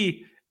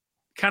see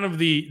kind of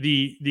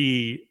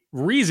the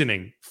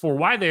reasoning for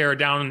why they are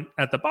down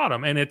at the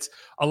bottom. And it's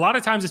a lot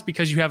of times it's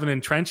because you have an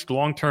entrenched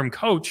long-term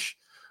coach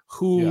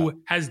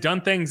who has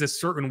done things a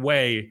certain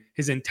way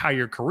his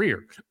entire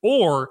career,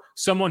 or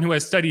someone who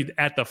has studied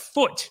at the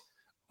foot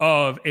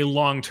of a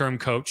long-term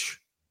coach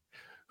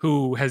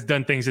who has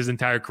done things his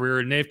entire career,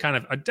 and they've kind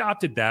of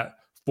adopted that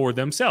for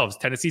themselves.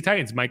 Tennessee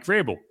Titans, Mike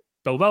Vrabel,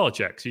 Bill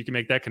Belichick, so you can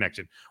make that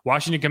connection.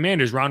 Washington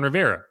Commanders, Ron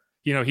Rivera.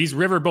 He's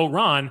Riverboat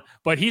Ron,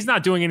 but he's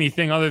not doing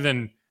anything other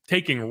than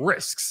taking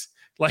risks.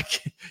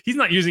 Like, he's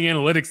not using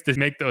analytics to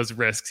make those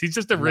risks. He's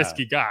just a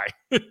risky guy.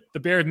 The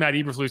Bears, Matt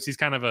Eberflus, he's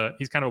kind of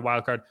a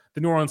wild card.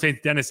 The New Orleans Saints,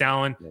 Dennis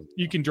Allen.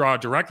 You can draw a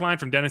direct line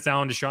from Dennis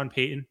Allen to Sean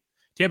Payton.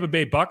 Tampa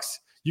Bay Bucks,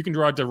 you can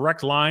draw a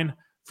direct line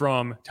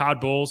from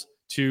Todd Bowles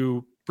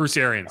to Bruce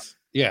Arians.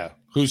 Yeah,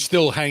 who's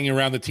still hanging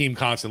around the team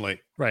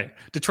constantly. Right.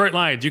 Detroit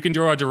Lions, you can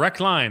draw a direct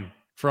line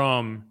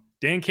from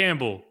Dan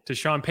Campbell to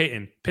Sean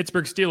Payton.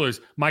 Pittsburgh Steelers,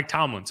 Mike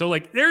Tomlin. So,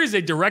 like, there is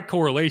a direct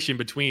correlation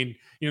between,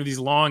 these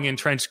long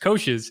entrenched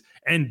coaches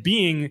and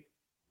being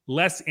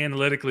less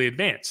analytically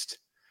advanced,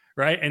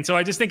 right? And so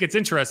I just think it's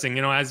interesting,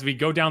 as we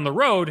go down the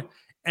road.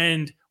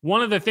 And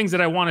one of the things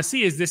that I want to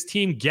see is this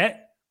team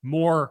get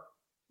more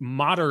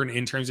modern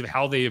in terms of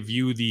how they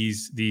view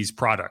these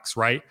products,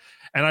 right?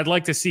 And I'd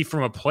like to see,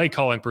 from a play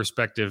calling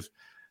perspective,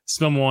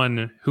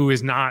 someone who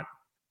is not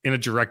in a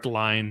direct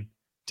line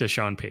to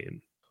Sean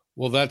Payton.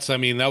 Well, that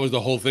was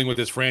the whole thing with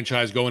this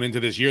franchise going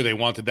into this year. They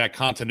wanted that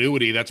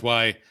continuity. That's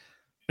why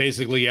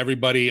basically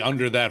everybody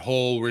under that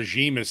whole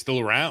regime is still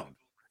around.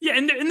 Yeah,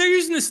 and they're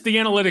using the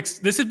analytics.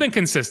 This has been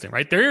consistent,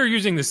 right? They're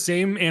using the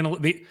same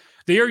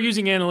they are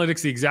using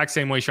analytics the exact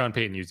same way Sean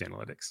Payton used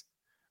analytics,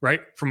 right?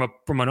 From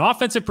an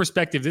offensive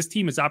perspective, this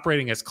team is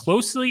operating as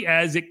closely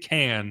as it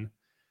can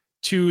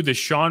to the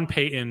Sean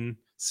Payton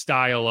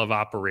style of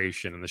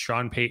operation and the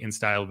Sean Payton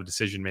style of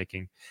decision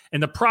making.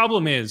 And the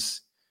problem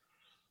is,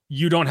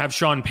 you don't have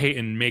Sean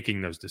Payton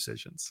making those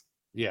decisions.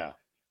 Yeah.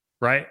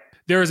 Right?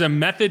 There is a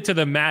method to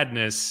the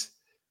madness,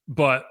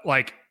 but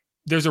like,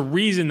 there's a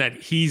reason that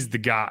he's the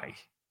guy.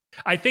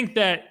 I think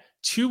that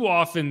too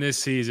often this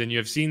season, you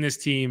have seen this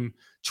team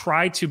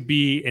try to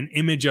be an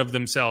image of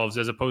themselves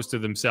as opposed to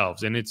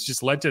themselves. And it's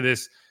just led to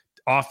this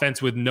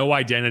offense with no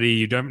identity.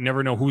 You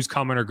never know who's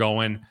coming or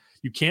going.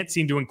 You can't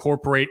seem to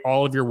incorporate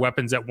all of your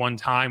weapons at one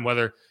time,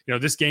 whether,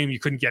 this game you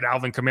couldn't get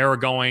Alvin Kamara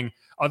going.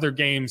 Other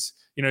games,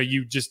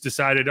 you just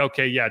decided,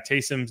 okay, yeah,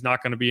 Taysom's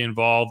not going to be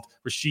involved.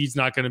 Rashid's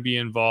not going to be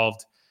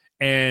involved.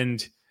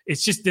 And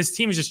it's just this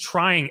team is just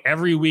trying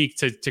every week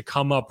to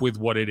come up with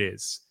what it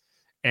is.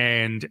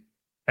 And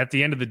at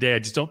the end of the day, I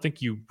just don't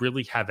think you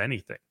really have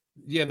anything.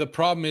 Yeah, the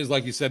problem is,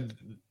 like you said,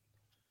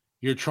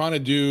 you're trying to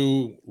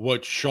do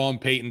what Sean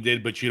Payton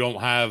did, but you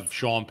don't have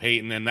Sean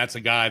Payton, and that's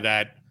a guy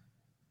that,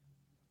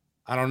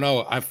 I don't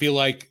know, I feel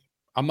like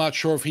I'm not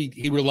sure if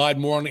he relied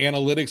more on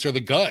analytics or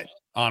the gut,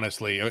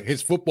 honestly,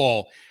 his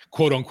football,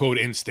 quote-unquote,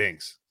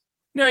 instincts.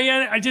 No,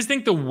 yeah, I just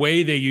think the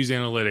way they use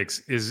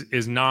analytics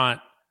is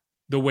not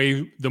the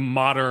way the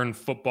modern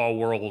football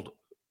world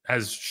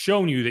has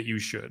shown you that you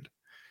should,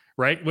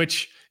 right?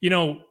 Which,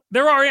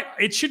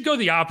 it should go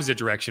the opposite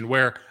direction,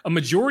 where a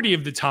majority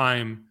of the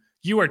time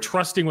you are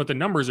trusting what the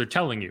numbers are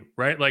telling you,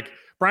 right? Like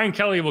Brian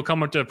Kelly will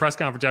come up to a press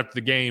conference after the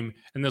game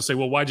and they'll say,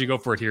 well, why'd you go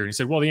for it here? And he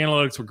said, well, the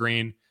analytics were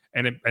green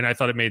and I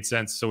thought it made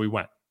sense, so we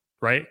went,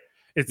 right?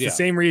 It's the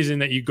same reason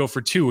that you go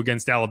for 2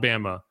 against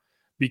Alabama,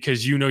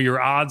 because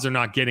your odds are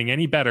not getting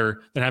any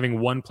better than having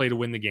one play to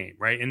win the game,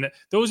 right? And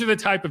those are the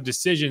type of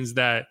decisions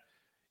that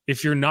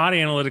if you're not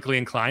analytically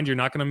inclined, you're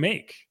not going to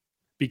make,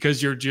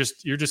 because you're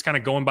just kind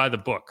of going by the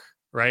book,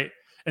 right?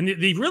 And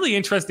the really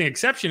interesting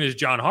exception is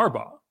John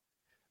Harbaugh,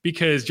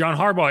 because John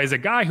Harbaugh is a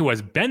guy who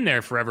has been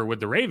there forever with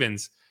the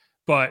Ravens,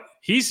 but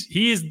he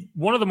is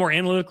one of the more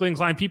analytically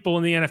inclined people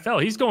in the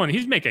NFL.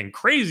 He's making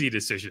crazy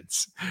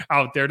decisions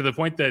out there to the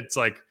point that it's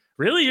like,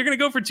 really? You're going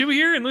to go for 2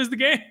 here and lose the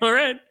game? All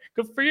right.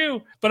 Good for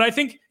you. But I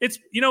think it's,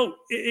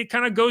 it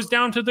kind of goes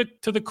down to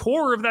the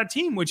core of that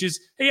team, which is,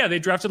 hey, yeah, they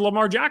drafted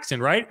Lamar Jackson,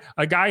 right?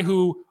 A guy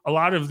who a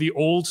lot of the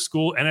old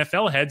school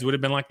NFL heads would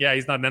have been like, yeah,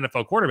 he's not an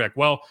NFL quarterback.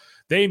 Well,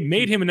 they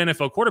made him an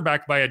NFL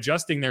quarterback by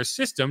adjusting their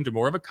system to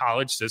more of a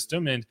college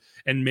system and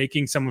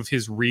making some of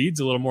his reads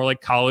a little more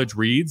like college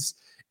reads.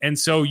 And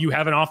so you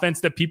have an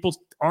offense that people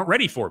aren't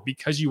ready for,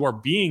 because you are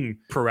being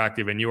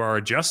proactive and you are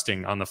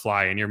adjusting on the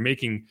fly and you're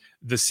making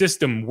the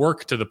system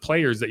work to the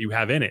players that you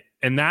have in it.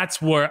 And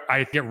that's where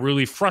I get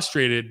really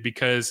frustrated,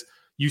 because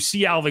you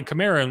see Alvin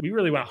Kamara, and we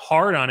really went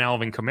hard on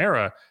Alvin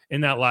Kamara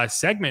in that last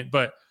segment,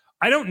 but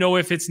I don't know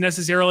if it's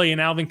necessarily an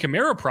Alvin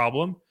Kamara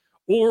problem,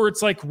 or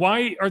it's like,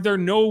 why are there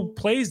no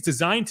plays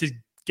designed to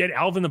get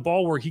Alvin the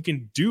ball where he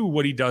can do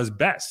what he does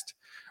best?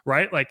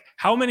 Right? Like,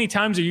 how many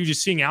times are you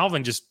just seeing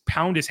Alvin just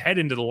pound his head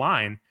into the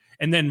line,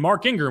 and then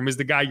Mark Ingram is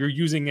the guy you're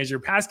using as your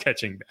pass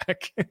catching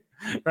back?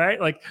 Right?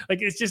 Like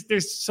it's just,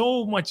 there's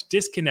so much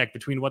disconnect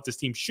between what this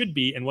team should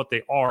be and what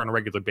they are on a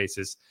regular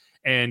basis.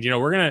 And,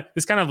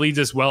 this kind of leads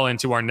us well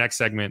into our next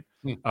segment,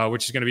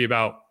 which is going to be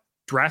about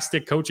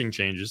drastic coaching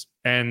changes.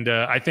 And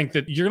I think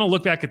that you're going to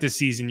look back at this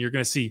season, you're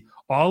going to see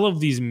all of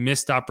these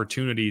missed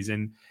opportunities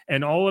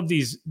and all of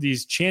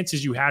these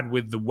chances you had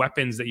with the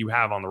weapons that you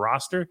have on the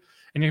roster.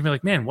 And you're going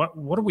to be like, man,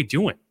 what are we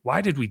doing?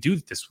 Why did we do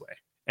it this way?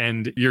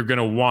 And you're going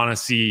to want to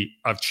see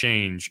a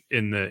change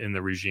in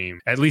the regime,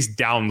 at least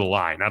down the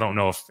line. I don't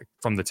know if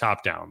from the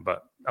top down,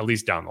 but at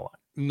least down the line.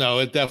 No,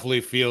 it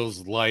definitely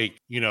feels like,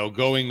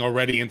 going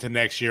already into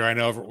next year. I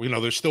know,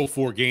 there's still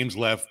 4 games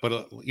left,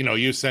 but,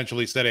 you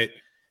essentially said it.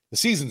 The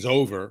season's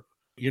over.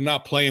 You're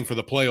not playing for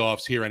the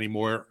playoffs here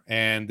anymore.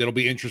 And it'll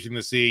be interesting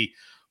to see,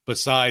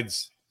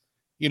 besides,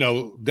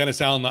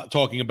 Dennis Allen not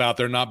talking about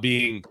there not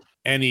being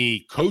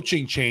any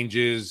coaching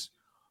changes,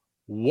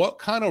 what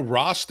kind of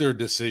roster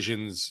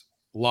decisions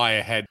lie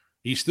ahead?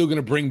 He's still going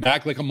to bring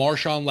back like a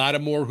Marshawn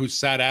Lattimore, who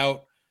sat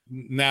out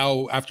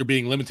now after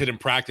being limited in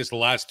practice the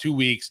last 2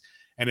 weeks,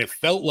 and it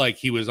felt like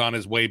he was on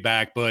his way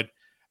back. But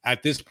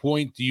at this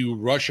point, do you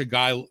rush a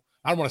guy?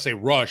 I don't want to say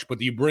rush, but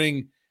do you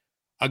bring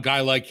a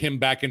guy like him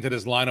back into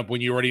this lineup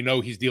when you already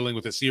know he's dealing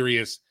with a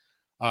serious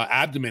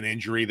abdomen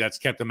injury that's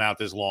kept him out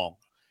this long?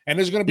 And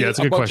there's going to be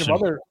a bunch of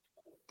other.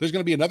 There's going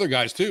to be another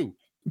guys too.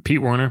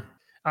 Pete Werner.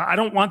 I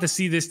don't want to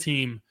see this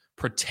team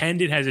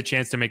pretend it has a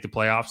chance to make the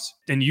playoffs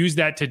and use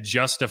that to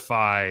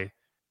justify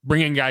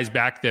bringing guys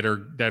back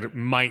that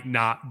might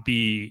not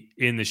be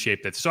in the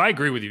shape that's. So I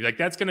agree with you. Like,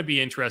 that's going to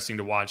be interesting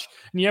to watch.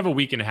 And you have a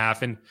week and a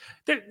half, and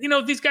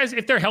these guys,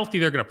 if they're healthy,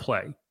 they're going to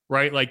play,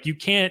 right? Like, you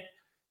can't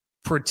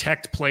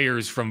protect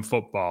players from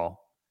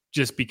football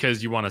just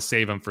because you want to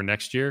save them for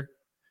next year.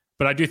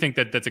 But I do think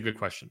that that's a good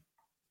question.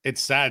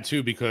 It's sad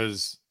too,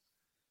 because,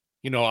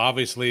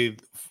 obviously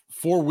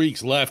 4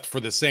 weeks left for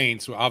the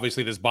Saints.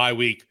 Obviously this bye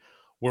week,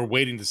 we're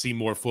waiting to see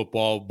more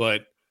football,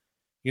 but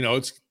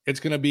it's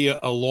going to be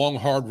a long,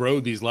 hard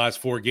road these last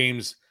 4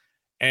 games.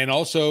 And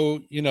also,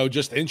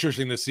 just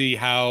interesting to see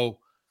how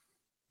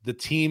the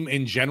team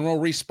in general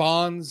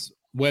responds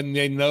when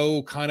they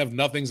know kind of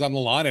nothing's on the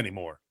line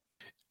anymore.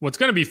 What's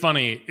going to be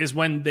funny is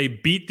when they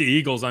beat the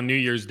Eagles on New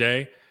Year's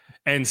Day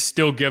and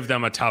still give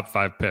them a top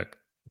 5 pick.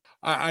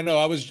 I know.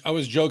 I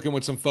was joking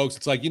with some folks.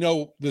 It's like,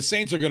 the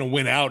Saints are going to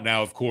win out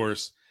now, of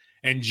course,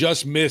 and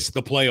just miss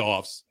the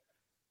playoffs.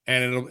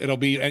 And it'll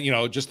be,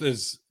 and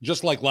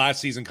just like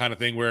last season kind of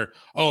thing where,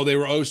 they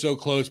were so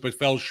close but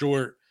fell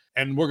short.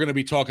 And we're going to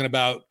be talking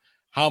about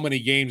how many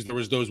games there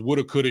was those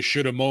woulda, coulda,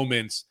 shoulda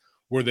moments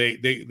where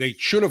they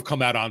should have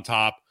come out on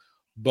top,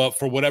 but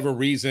for whatever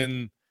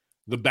reason,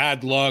 the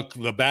bad luck,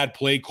 the bad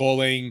play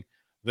calling,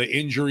 the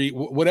injury,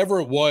 whatever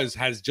it was,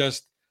 has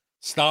just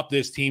stop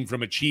this team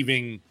from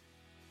achieving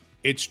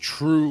its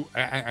true.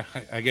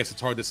 I guess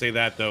it's hard to say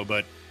that though,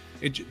 but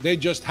they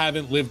just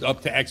haven't lived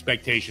up to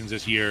expectations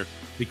this year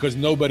because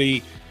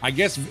nobody, I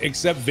guess,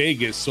 except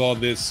Vegas, saw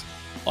this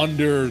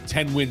under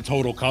 10-win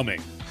total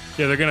coming.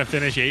 Yeah, they're going to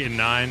finish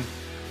 8-9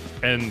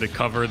 and to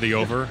cover the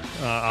over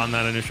on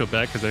that initial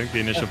bet because I think the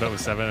initial bet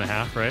was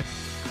 7.5, right?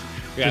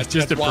 Yeah,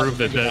 just to prove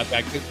that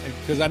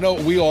because I know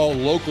we all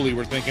locally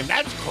were thinking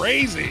that's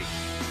crazy.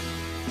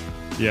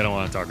 Yeah, I don't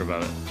want to talk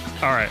about it.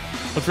 All right,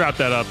 let's wrap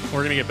that up. We're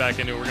going to get back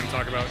into it. We're going to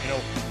talk about,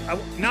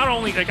 not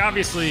only, like,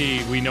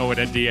 obviously we know what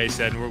DA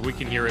said and we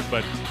can hear it,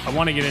 but I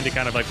want to get into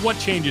kind of like what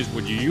changes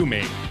would you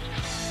make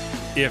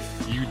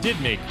if you did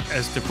make,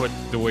 as to put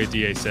the way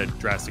DA said,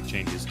 drastic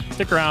changes.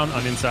 Stick around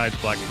on Inside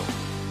Black and Gold.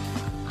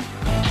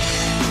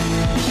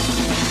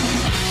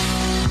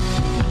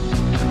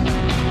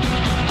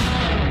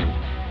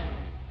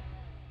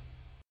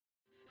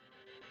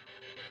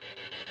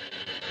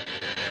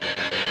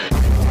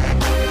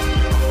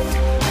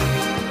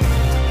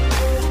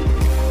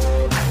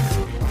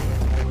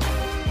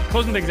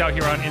 Closing things out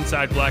here on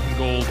Inside Black and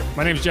Gold.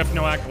 My name is Jeff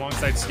Nowak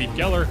alongside Steve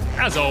Geller.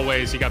 As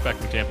always, he got back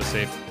from Tampa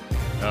safe.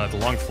 The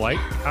long flight.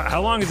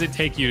 How long does it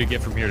take you to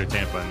get from here to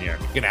Tampa in the air?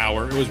 An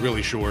hour. It was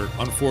really short.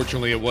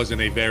 Unfortunately, it wasn't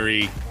a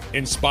very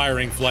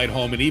inspiring flight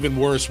home. And even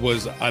worse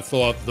was, I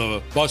thought,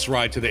 the bus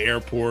ride to the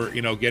airport,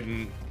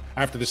 getting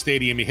after the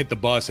stadium, you hit the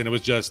bus and it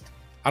was just,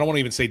 I don't want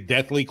to even say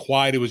deathly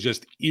quiet. It was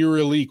just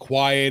eerily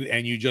quiet.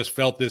 And you just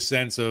felt this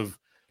sense of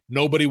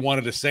nobody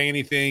wanted to say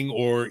anything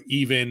or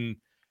even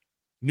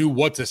knew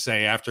what to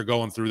say after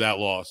going through that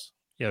loss.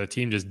 Yeah, the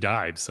team just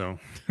died. So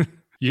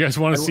you guys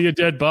want to see a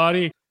dead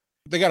body?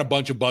 They got a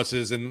bunch of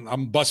buses, and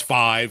I'm bus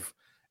 5,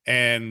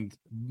 and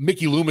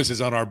Mickey Loomis is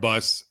on our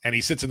bus, and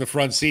he sits in the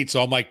front seat.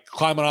 So I'm like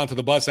climbing onto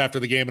the bus after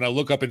the game, and I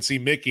look up and see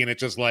Mickey, and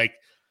it's just like,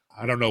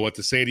 I don't know what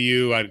to say to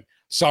you. I'm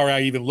sorry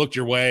I even looked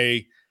your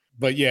way.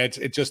 But yeah,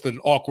 it's just an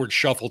awkward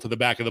shuffle to the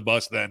back of the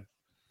bus then.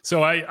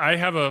 So I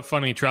have a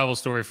funny travel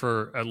story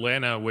for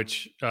Atlanta,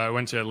 which I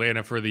went to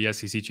Atlanta for the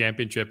SEC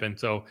championship. And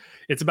so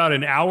it's about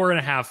an hour and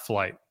a half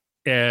flight.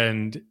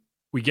 And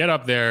we get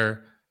up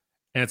there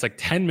and it's like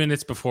 10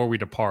 minutes before we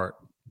depart.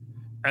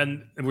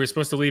 And we're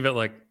supposed to leave at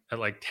like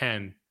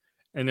 10.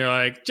 And they're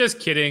like, just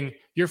kidding.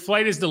 Your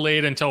flight is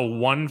delayed until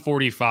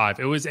 1:45.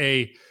 It was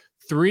a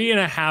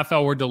 3.5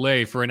 hour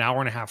delay for an hour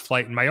and a half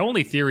flight. And my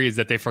only theory is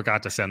that they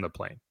forgot to send the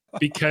plane.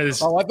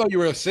 Because I thought you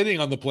were sitting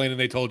on the plane and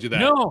they told you that.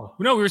 No,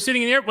 we were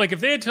sitting in the airport. Like if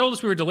they had told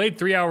us we were delayed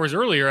 3 hours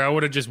earlier, I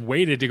would have just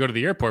waited to go to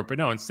the airport. But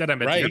no, instead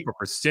I'm at the airport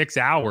for 6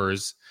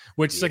 hours,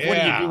 which is like, what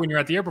do you do when you're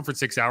at the airport for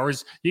 6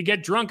 hours? You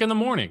get drunk in the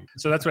morning.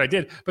 So that's what I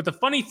did. But the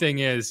funny thing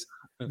is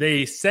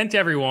they sent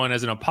everyone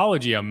as an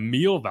apology a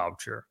meal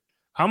voucher.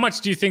 How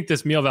much do you think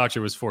this meal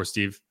voucher was for,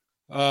 Steve?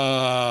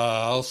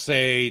 I'll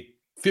say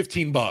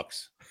 $15.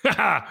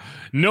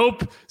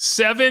 Nope,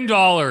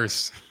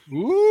 $7.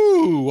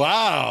 Ooh,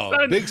 wow.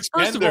 Big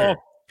spender. First of all,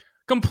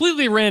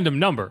 completely random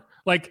number.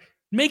 Like,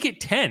 make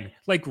it 10.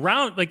 Like,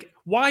 round, like,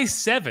 why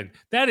 7?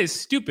 That is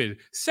stupid.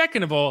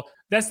 Second of all,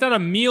 that's not a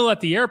meal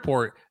at the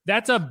airport.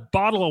 That's a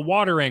bottle of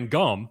water and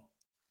gum.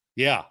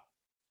 Yeah.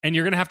 And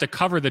you're going to have to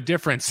cover the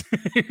difference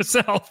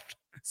yourself.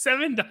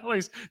 $7.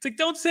 It's like,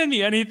 don't send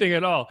me anything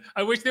at all.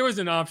 I wish there was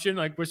an option.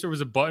 I wish there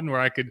was a button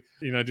where I could,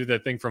 do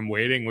that thing from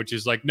Waiting, which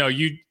is like, no,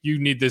 you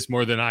need this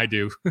more than I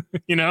do,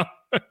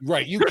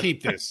 Right. You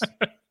keep this.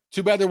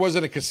 Too bad there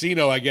wasn't a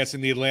casino, I guess,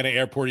 in the Atlanta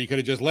airport. You could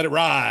have just let it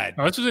ride.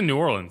 Oh, this was in New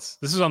Orleans.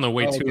 This is on the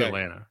way to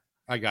Atlanta.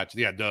 I got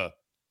you. Yeah, duh.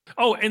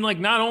 Oh, and like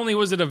not only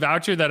was it a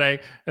voucher that I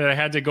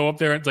had to go up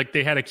there, it's like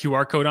they had a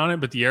QR code on it,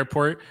 but the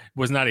airport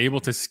was not able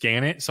to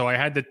scan it. So I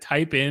had to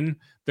type in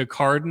the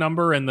card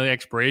number and the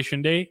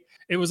expiration date.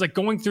 It was like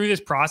going through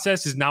this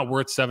process is not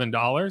worth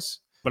 $7,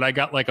 but I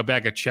got like a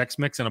bag of Chex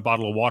Mix and a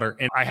bottle of water,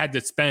 and I had to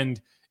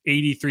spend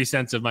 83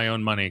 cents of my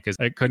own money because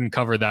I couldn't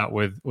cover that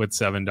with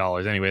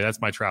 $7. Anyway, that's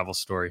my travel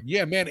story.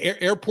 Yeah, man,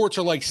 airports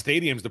are like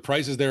stadiums. The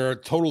prices there are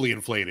totally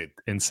inflated.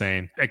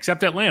 Insane.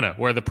 Except Atlanta,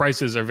 where the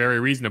prices are very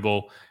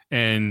reasonable.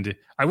 And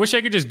I wish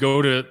I could just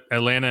go to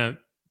Atlanta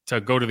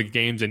to go to the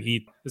games and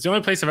eat. It's the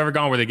only place I've ever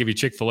gone where they give you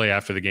Chick-fil-A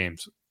after the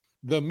games.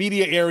 The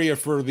media area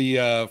for the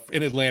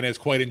in Atlanta is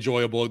quite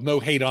enjoyable.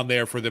 No hate on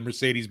there for the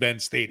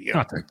Mercedes-Benz Stadium.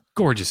 Not a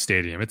gorgeous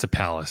stadium. It's a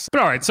palace.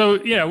 But all right,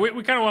 so yeah, we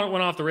kind of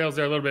went off the rails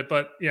there a little bit.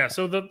 But yeah,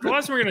 so the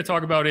last thing we're going to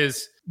talk about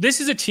is this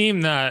is a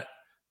team that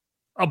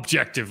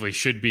objectively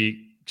should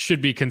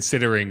be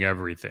considering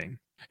everything.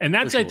 And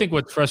that's, I think,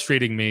 what's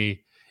frustrating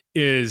me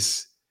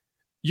is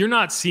you're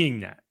not seeing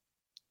that.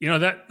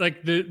 That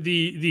like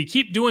the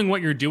keep doing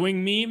what you're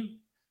doing meme,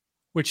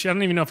 which I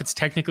don't even know if it's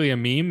technically a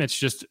meme. It's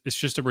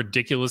just a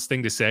ridiculous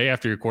thing to say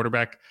after your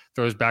quarterback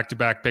throws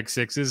back-to-back pick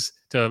sixes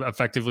to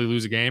effectively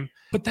lose a game.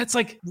 But that's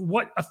like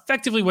what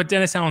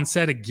Dennis Allen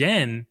said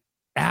again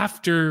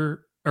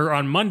after or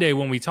on Monday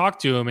when we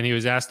talked to him and he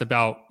was asked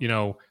about,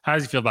 how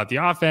does he feel about the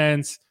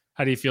offense?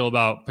 How do you feel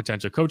about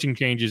potential coaching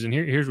changes? And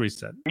here's what he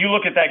said. You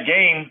look at that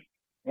game,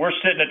 we're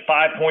sitting at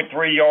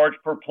 5.3 yards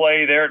per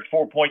play. They're at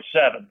 4.7.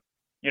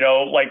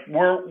 Like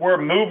we're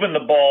moving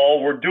the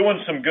ball, we're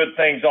doing some good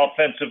things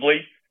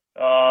offensively,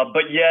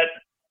 but yet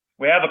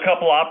we have a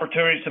couple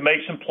opportunities to make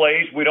some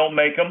plays, we don't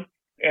make them,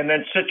 and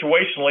then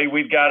situationally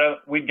we've got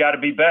to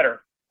be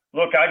better.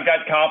 Look, I've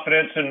got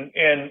confidence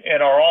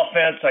in our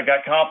offense. I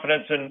got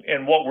confidence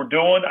in what we're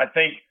doing. I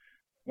think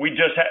we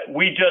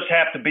just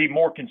have to be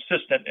more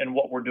consistent in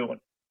what we're doing.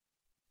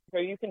 Are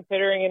you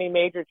considering any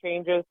major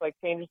changes, like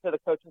changes to the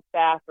coaching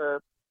staff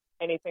or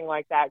anything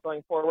like that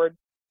going forward?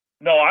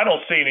 No, I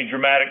don't see any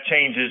dramatic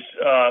changes,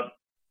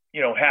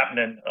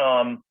 happening.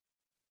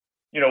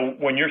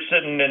 When you're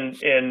sitting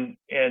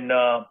in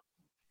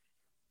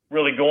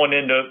really going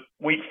into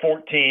week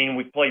 14,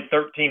 we played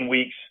 13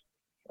 weeks,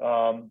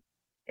 and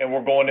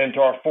we're going into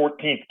our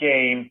 14th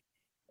game.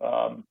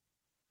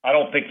 I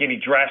don't think any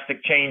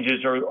drastic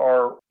changes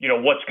are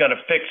what's going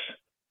to fix,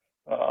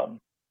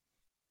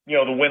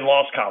 the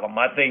win-loss column.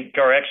 I think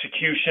our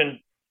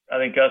execution, I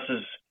think us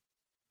as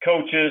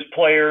coaches,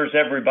 players,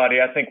 everybody,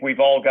 I think we've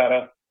all got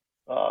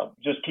to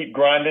just keep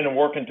grinding and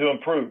working to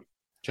improve.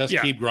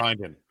 Keep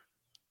grinding.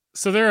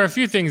 So there are a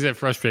few things that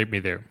frustrate me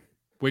there,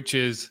 which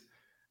is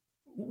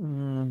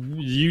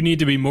you need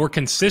to be more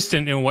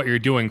consistent in what you're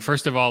doing.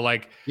 First of all,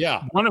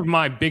 one of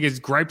my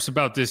biggest gripes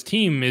about this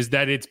team is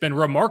that it's been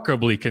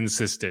remarkably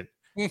consistent,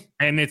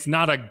 and it's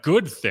not a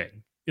good thing.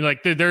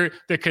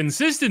 The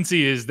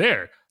consistency is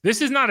there.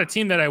 This is not a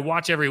team that I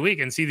watch every week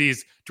and see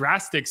these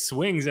drastic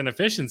swings in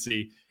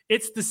efficiency.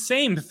 It's the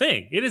same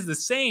thing. It is the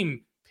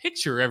same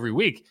picture every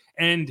week.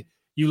 And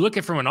you look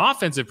at from an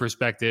offensive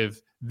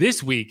perspective,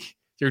 this week,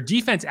 your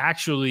defense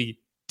actually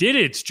did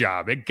its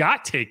job. It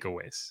got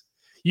takeaways.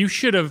 You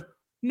should have,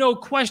 no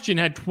question,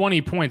 had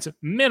 20 points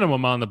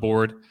minimum on the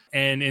board.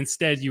 And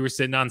instead you were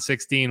sitting on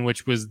 16,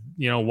 which was,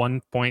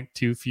 1 point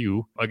too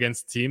few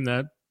against a team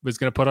that was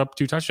going to put up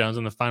 2 touchdowns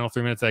in the final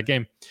 3 minutes of that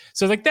game.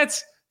 So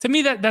that's, to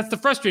me, that's the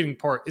frustrating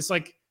part. It's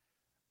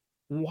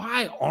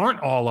why aren't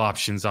all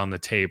options on the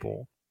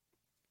table?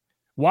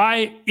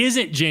 Why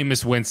isn't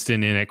Jameis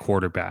Winston in at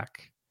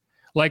quarterback?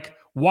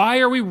 Why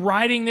are we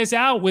riding this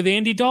out with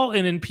Andy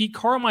Dalton and Pete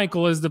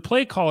Carmichael as the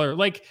play caller?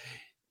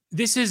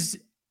 This is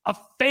a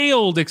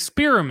failed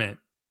experiment,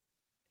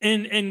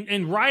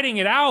 and riding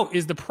it out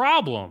is the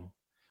problem.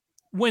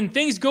 When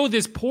things go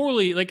this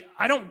poorly,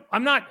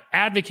 I'm not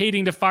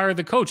advocating to fire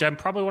the coach. I'm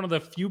probably one of the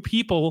few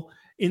people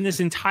in this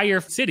entire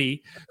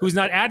city who's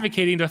not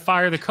advocating to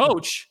fire the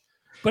coach,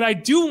 but I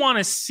do want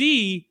to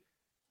see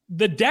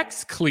the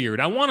decks cleared.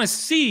 I want to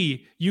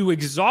see you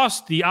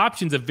exhaust the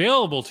options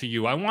available to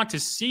you. I want to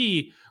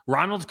see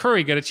Ronald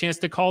Curry get a chance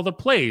to call the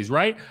plays,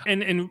 right?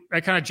 And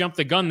I kind of jumped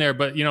the gun there,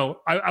 but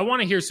I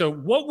want to hear, so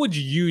what would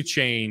you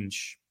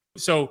change?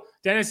 So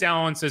Dennis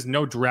Allen says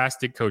no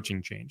drastic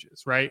coaching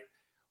changes, right?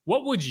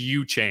 What would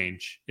you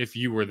change if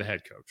you were the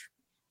head coach?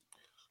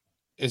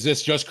 Is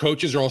this just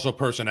coaches or also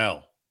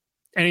personnel?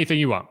 Anything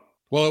you want.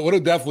 Well, it would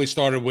have definitely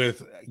started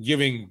with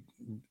giving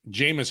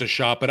Jameis a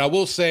shot, but I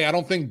will say I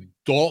don't think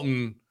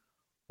Dalton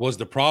was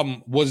the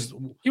problem.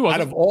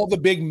 Out of all the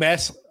big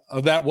mess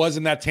of that was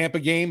in that Tampa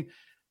game,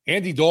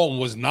 Andy Dalton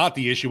was not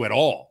the issue at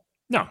all.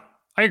 No,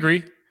 I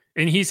agree.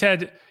 And he's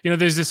had,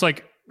 there's this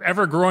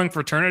ever-growing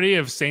fraternity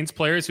of Saints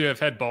players who have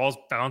had balls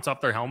bounce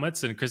off their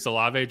helmets, and Chris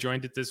Olave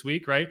joined it this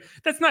week, right?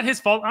 That's not his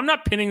fault. I'm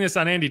not pinning this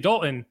on Andy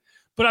Dalton,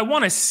 but I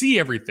want to see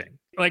everything.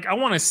 I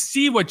want to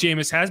see what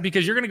Jameis has,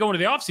 because you're going to go into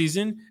the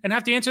offseason and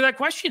have to answer that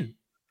question.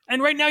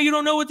 And right now you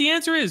don't know what the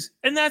answer is,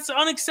 and that's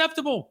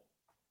unacceptable.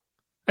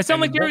 I sound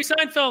like Gary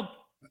Seinfeld.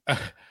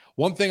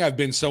 One thing I've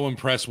been so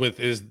impressed with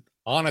is,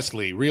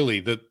 honestly, really,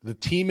 the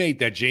teammate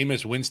that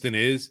Jameis Winston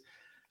is.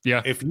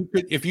 Yeah.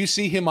 If you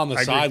see him on the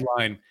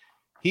sideline,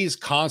 he's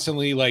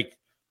constantly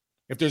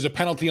if there's a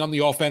penalty on the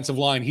offensive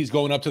line, he's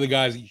going up to the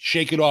guys,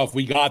 shake it off,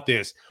 we got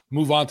this,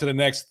 move on to the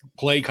next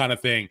play kind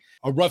of thing.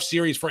 A rough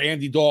series for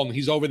Andy Dalton,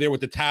 he's over there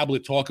with the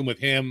tablet talking with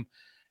him,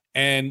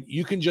 and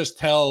you can just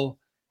tell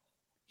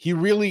he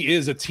really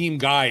is a team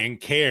guy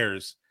and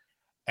cares.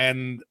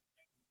 And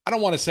I don't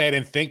want to say I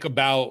didn't think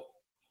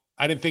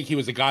he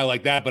was a guy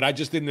like that, but I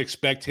just didn't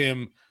expect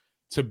him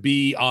to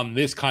be on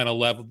this kind of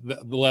level,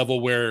 the level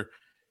where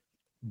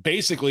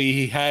basically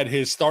he had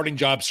his starting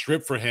job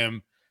stripped for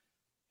him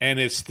and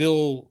is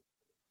still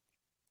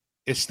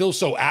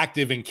so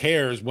active and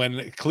cares,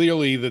 when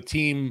clearly the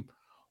team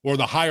or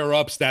the higher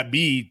ups that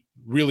be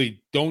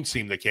really don't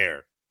seem to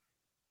care.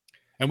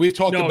 And we've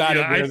talked about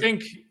it. I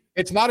think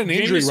it's not an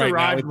injury Jameis right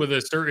arrived now. with a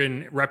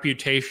certain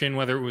reputation,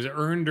 whether it was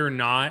earned or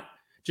not,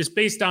 just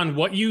based on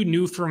what you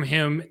knew from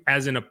him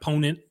as an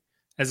opponent,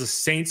 as a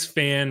Saints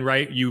fan,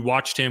 right? You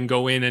watched him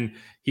go in and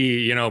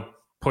he,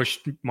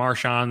 pushed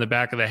Marshawn in the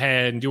back of the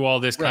head and do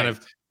all this kind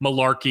of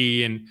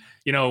malarkey. And,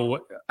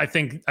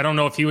 I don't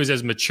know if he was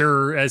as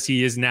mature as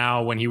he is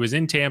now when he was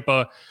in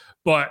Tampa,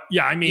 but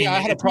I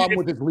had a problem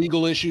with his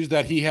legal issues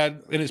that he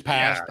had in his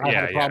past. I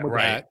had a problem with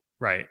that.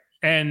 Right.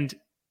 And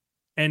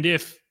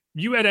if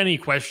you had any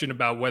question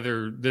about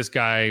whether this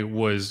guy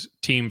was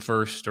team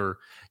first or,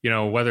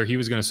 whether he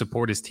was going to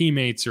support his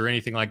teammates or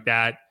anything like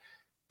that,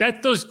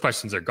 those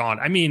questions are gone.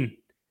 I mean,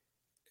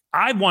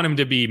 I want him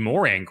to be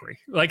more angry.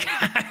 Like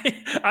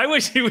I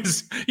wish he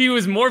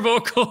was more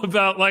vocal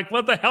about like,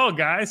 what the hell,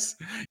 guys?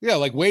 Yeah,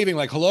 like waving,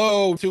 like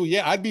hello too.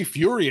 Yeah, I'd be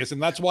furious.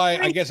 And that's why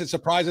I guess it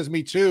surprises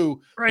me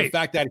too. The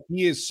fact that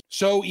he is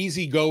so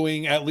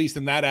easygoing, at least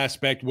in that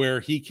aspect, where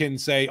he can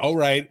say, all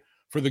right,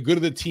 for the good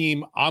of the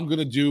team, I'm going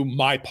to do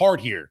my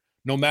part here,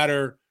 no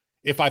matter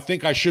if I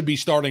think I should be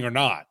starting or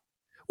not.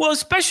 Well,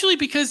 especially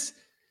because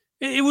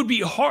it would be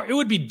hard. It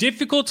would be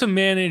difficult to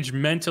manage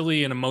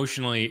mentally and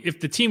emotionally if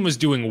the team was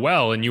doing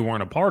well and you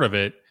weren't a part of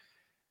it.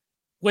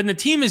 When the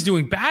team is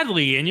doing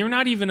badly and you're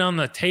not even on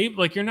the tape,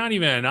 like you're not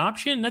even an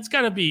option, that's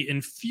got to be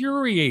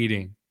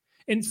infuriating.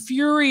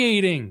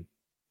 Infuriating.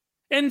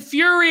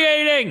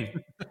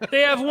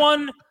 They have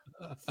won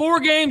 4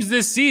 games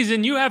this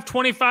season. You have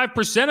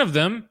 25% of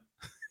them.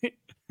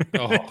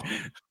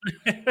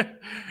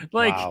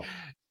 Wow.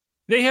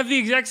 They have the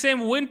exact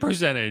same win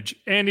percentage,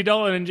 Andy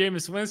Dalton and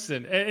Jameis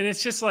Winston. And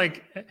it's just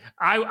like,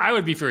 I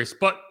would be furious.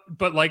 But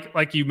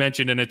like you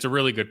mentioned, and it's a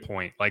really good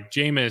point, like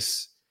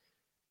Jameis,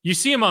 you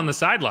see him on the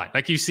sideline.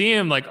 Like you see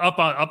him like up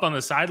on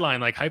the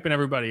sideline, like hyping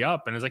everybody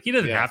up. And it's like, he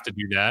doesn't have to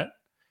do that.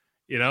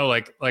 You know,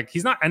 like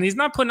he's not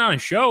putting on a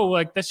show.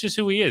 Like that's just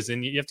who he is.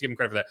 And you have to give him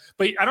credit for that.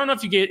 But I don't know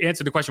if you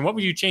answered the question. What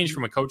would you change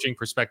from a coaching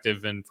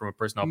perspective and from a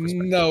personnel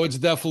perspective? No, it's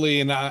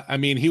definitely, and I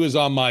mean, he was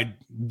on my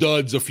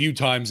duds a few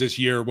times this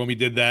year when we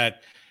did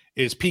that,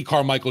 is Pete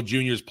Carmichael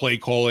Jr.'s play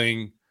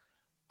calling.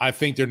 I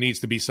think there needs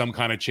to be some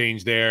kind of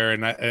change there.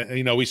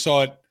 And we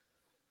saw it,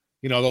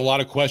 a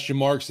lot of question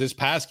marks this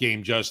past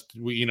game.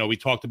 We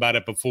talked about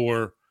it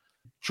before,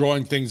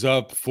 drawing things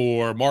up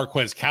for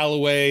Marquez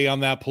Callaway on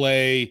that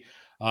play.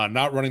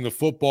 Not running the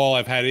football.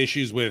 I've had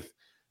issues with,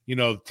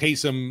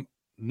 Taysom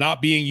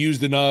not being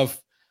used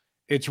enough.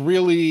 It's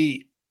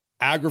really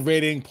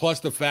aggravating.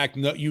 Plus the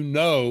fact that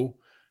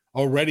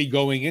already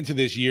going into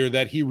this year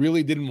that he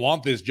really didn't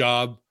want this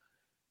job,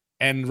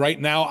 and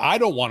right now I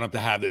don't want him to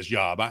have this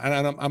job.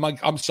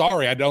 I'm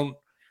sorry. I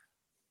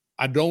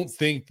don't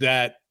think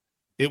that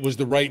it was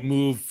the right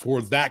move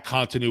for that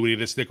continuity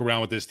to stick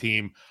around with this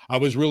team. I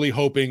was really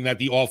hoping that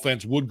the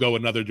offense would go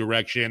another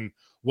direction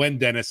when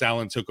Dennis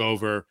Allen took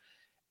over.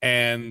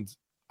 And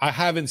I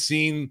haven't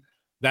seen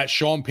that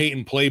Sean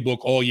Payton playbook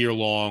all year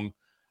long.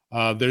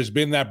 There's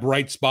been that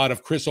bright spot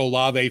of Chris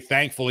Olave,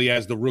 thankfully,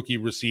 as the rookie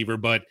receiver,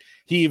 but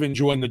he even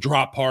joined the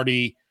drop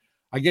party,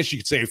 I guess you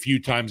could say a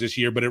few times this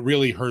year, but it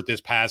really hurt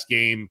this past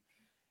game.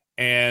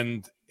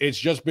 And it's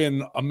just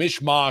been a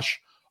mishmash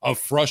of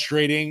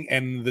frustrating.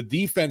 And the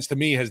defense, to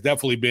me, has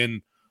definitely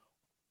been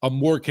a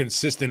more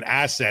consistent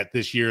asset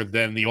this year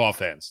than the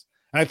offense.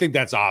 And I think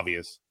that's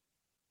obvious.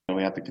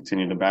 We have to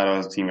continue to battle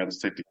as a team. We have to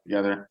stick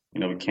together.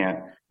 We can't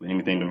let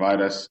anything divide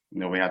us.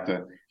 We have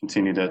to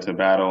continue to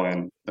battle,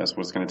 and that's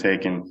what it's going to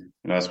take. And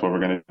that's what we're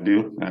going to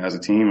do as a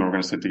team. And we're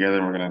going to stick together,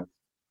 and we're going to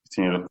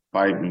continue to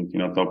fight and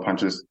throw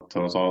punches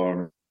until it's all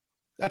over.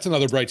 That's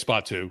another bright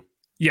spot too.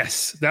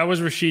 Yes, that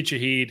was Rashid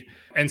Shaheed.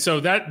 And so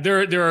that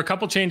there are a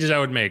couple changes I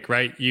would make.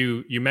 Right,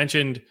 you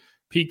mentioned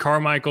Pete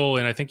Carmichael,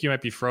 and I think you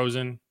might be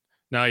frozen.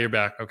 Now you're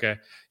back. Okay,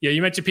 yeah,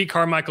 you mentioned Pete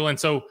Carmichael, and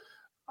so.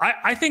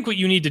 I think what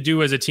you need to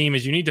do as a team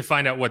is you need to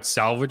find out what's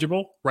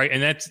salvageable, right?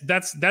 And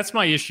that's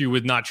my issue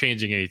with not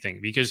changing anything,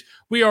 because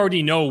we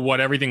already know what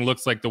everything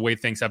looks like the way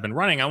things have been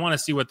running. I want to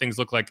see what things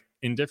look like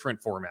in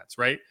different formats,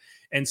 right?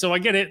 And so I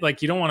get it.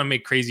 Like, you don't want to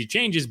make crazy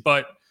changes,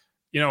 but,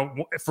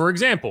 for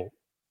example,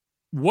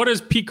 what does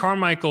Pete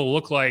Carmichael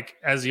look like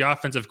as the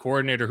offensive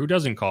coordinator who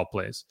doesn't call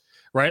plays,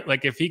 right?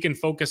 Like if he can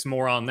focus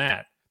more on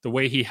that, the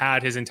way he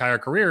had his entire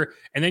career.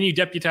 And then you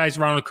deputize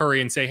Ronald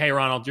Curry and say, hey,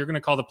 Ronald, you're going to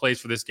call the plays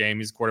for this game.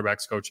 He's the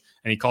quarterback's coach,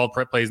 and he called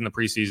plays in the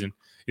preseason.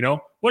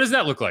 What does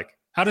that look like?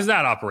 How does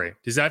that operate?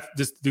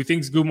 Do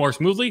things go more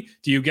smoothly?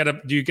 Do you get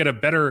a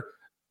better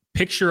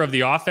picture of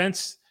the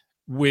offense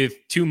with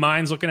two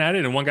minds looking at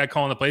it and one guy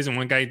calling the plays and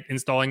one guy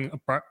installing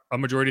a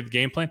majority of the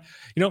game plan?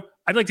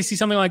 I'd like to see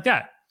something like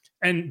that.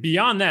 And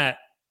beyond that,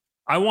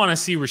 I want to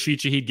see Rashid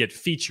Shaheed get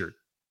featured,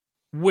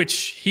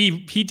 which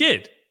he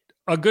did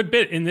a good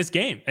bit in this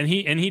game, and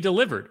he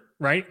delivered,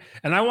 right?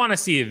 And I want to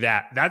see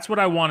that. That's what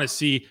I want to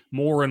see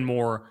more and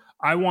more.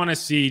 I want to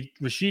see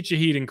Rashid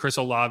Shaheed and Chris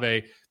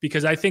Olave,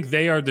 because I think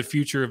they are the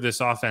future of this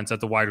offense at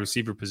the wide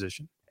receiver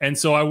position. And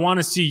so I want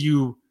to see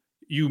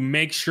you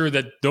make sure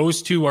that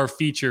those two are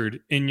featured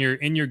in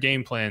your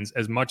game plans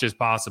as much as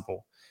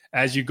possible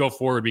as you go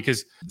forward,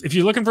 because if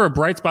you're looking for a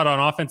bright spot on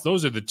offense,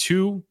 those are the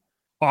two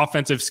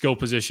offensive skill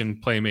position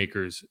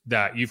playmakers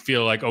that you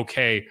feel like,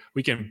 okay,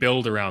 we can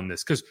build around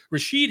this, because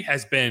Rashid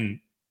has been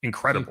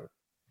incredible.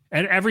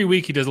 And every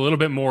week he does a little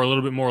bit more.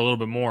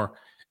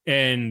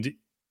 And,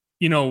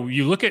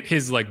 you look at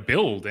his like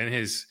build and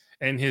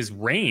his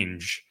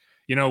range.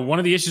 One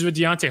of the issues with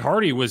Deontay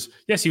Hardy was,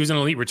 yes, he was an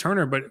elite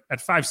returner, but at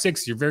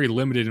 5'6", you're very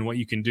limited in what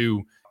you can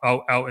do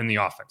out in the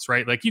offense,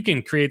 right? Like you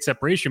can create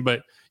separation,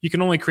 but you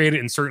can only create it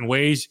in certain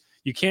ways.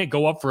 You can't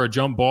go up for a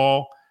jump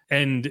ball.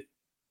 And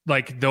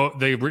like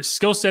the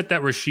skill set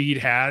that Rashid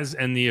has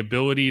and the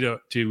ability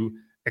to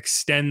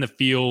extend the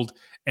field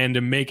and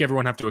to make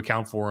everyone have to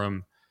account for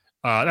him,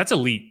 that's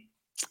elite.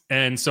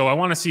 And so I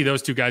want to see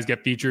those two guys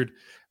get featured.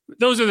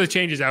 Those are the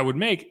changes I would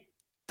make.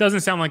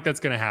 Doesn't sound like that's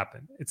going to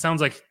happen. It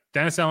sounds like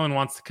Dennis Allen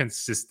wants the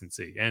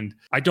consistency. And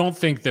I don't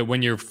think that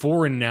when you're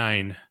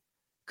 4-9,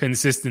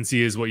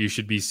 consistency is what you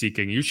should be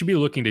seeking. You should be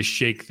looking to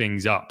shake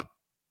things up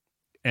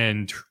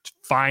and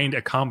find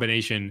a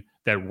combination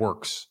that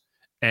works.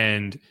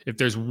 And if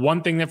there's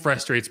one thing that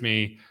frustrates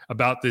me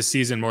about this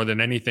season more than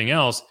anything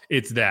else,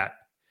 it's that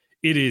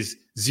it is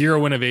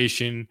zero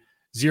innovation,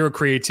 zero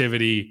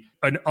creativity,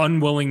 an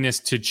unwillingness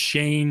to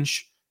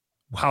change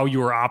how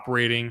you are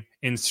operating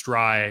in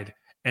stride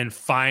and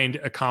find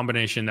a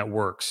combination that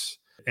works.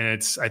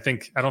 And I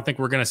don't think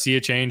we're going to see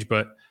a change,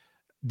 but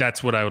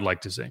that's what I would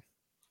like to see.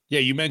 Yeah,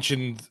 you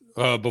mentioned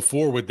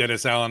before with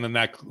Dennis Allen and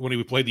that when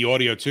we played the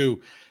audio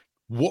too.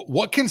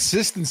 What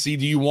consistency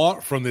do you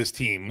want from this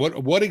team?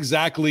 What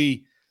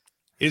exactly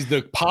is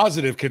the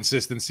positive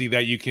consistency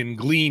that you can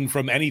glean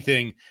from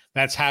anything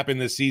that's happened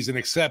this season,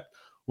 except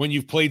when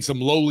you've played some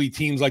lowly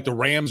teams like the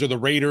Rams or the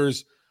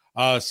Raiders?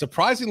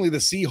 Surprisingly, the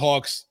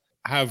Seahawks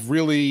have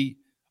really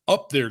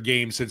upped their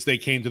game since they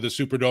came to the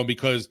Superdome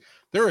because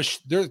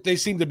they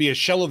seem to be a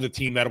shell of the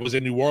team that was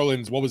in New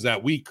Orleans. What was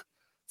that, week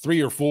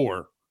 3 or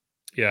 4?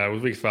 Yeah, it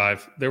was week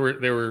 5. They were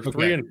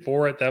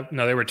 3-4 at that.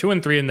 No, they were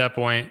 2-3 in that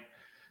point.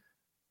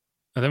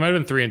 They might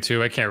have been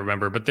 3-2. I can't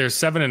remember, but they're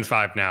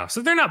 7-5 now.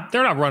 So they're not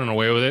running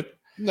away with it.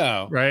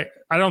 No, right?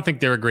 I don't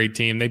think they're a great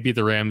team. They beat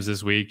the Rams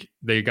this week.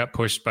 They got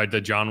pushed by the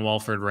John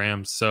Walford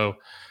Rams. So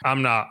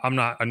I'm not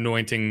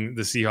anointing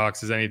the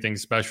Seahawks as anything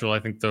special.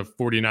 I think the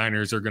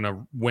 49ers are going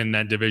to win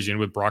that division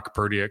with Brock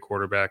Purdy at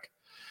quarterback.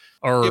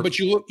 But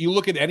you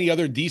look at any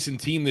other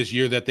decent team this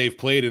year that they've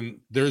played,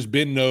 and there's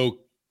been no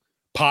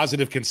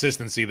positive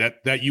consistency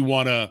that you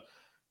want to,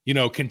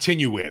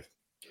 continue with.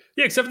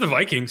 Yeah, except the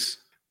Vikings.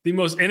 The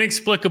most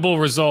inexplicable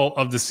result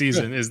of the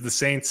season is the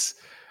Saints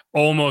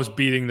almost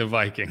beating the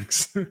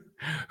Vikings,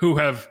 who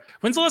have.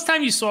 When's the last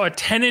time you saw a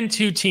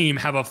 10-2 team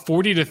have a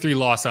 40-3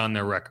 loss on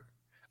their record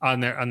on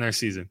their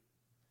season?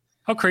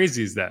 How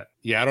crazy is that?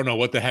 Yeah, I don't know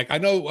what the heck. I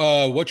know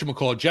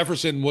whatchamacallit,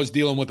 Jefferson was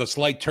dealing with a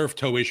slight turf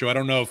toe issue. I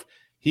don't know if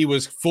he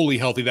was fully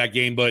healthy that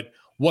game, but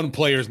one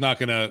player is not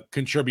going to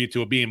contribute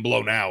to it being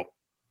blown out.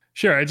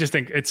 Sure, I just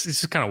think it's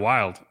just kind of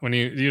wild when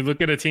you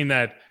look at a team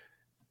that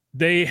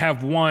they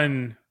have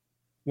won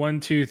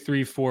 1, 2,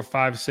 3, 4,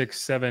 5,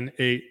 6, 7,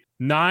 8,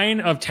 9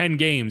 of 10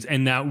 games,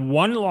 and that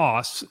one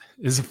loss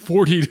is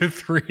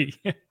 40-3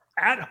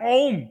 at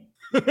home.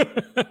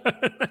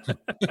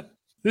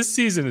 This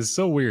season is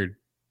so weird.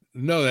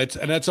 No,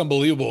 that's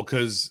unbelievable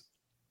because,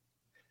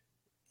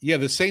 yeah,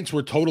 the Saints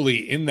were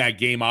totally in that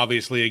game,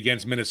 obviously,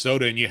 against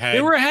Minnesota, and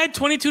they were ahead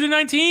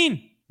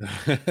 22-19.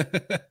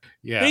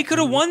 Yeah, they could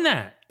have won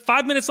that.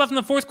 5 minutes left in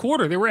the fourth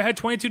quarter. They were ahead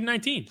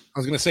 22-19. I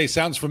was going to say,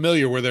 sounds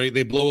familiar where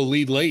they blow a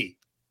lead late.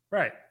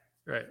 Right.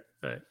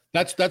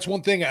 That's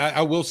one thing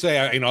I will say.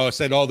 I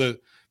said all the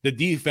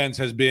defense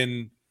has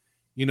been,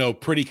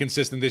 pretty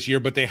consistent this year,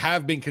 but they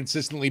have been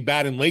consistently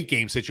bad in late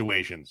game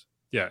situations.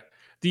 Yeah.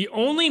 The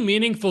only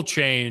meaningful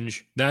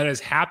change that has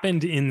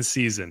happened in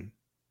season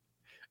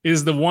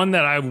is the one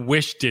that I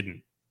wish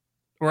didn't,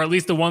 or at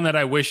least the one that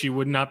I wish you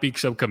would not be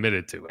so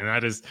committed to. And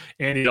that is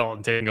Andy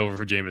Dalton taking over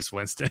for Jameis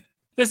Winston.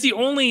 That's the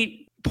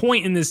only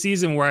point in this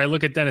season where I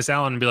look at Dennis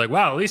Allen and be like,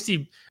 wow, at least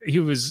he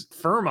was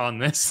firm on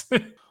this.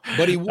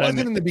 But he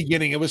wasn't in the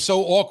beginning. It was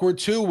so awkward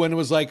too when it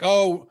was like,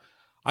 oh,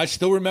 I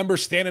still remember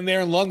standing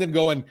there in London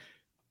going,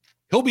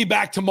 he'll be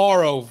back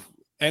tomorrow.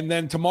 And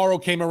then tomorrow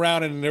came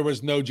around and there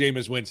was no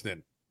Jameis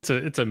Winston.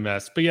 It's a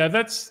mess. But yeah,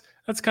 that's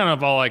kind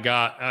of all I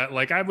got.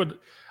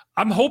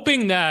 I'm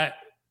hoping that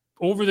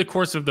over the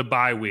course of the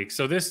bye week.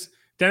 So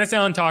Dennis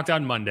Allen talked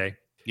on Monday.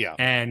 Yeah.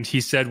 And he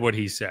said what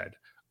he said.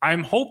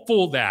 I'm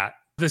hopeful that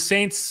the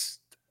Saints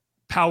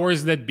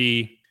powers that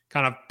be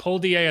kind of pull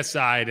DA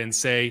aside and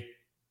say,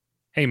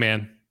 hey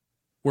man,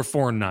 we're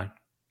 4-9.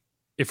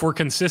 If we're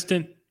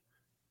consistent,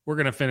 we're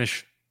going to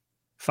finish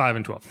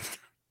 5-12.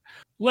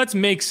 Let's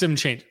make some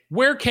change.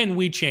 Where can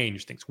we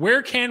change things?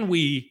 Where can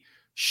we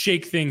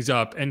shake things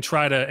up and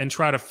try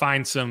to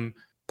find some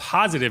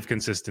positive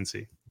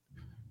consistency,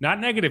 not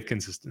negative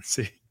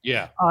consistency?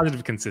 Yeah,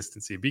 positive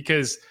consistency.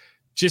 Because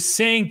just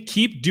saying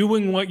keep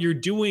doing what you're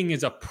doing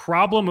is a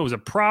problem. It was a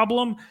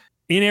problem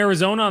in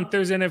Arizona on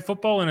Thursday Night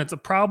Football, and it's a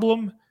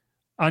problem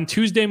on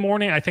Tuesday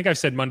morning. I think I've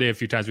said Monday a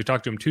few times. We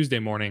talked to him Tuesday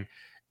morning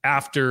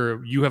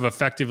after you have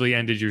effectively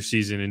ended your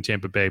season in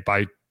Tampa Bay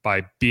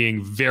by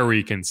being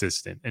very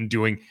consistent and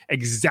doing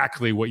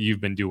exactly what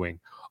you've been doing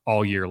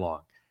all year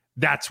long.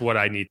 That's what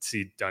I need to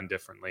see done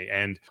differently.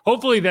 And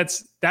hopefully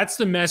that's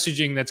the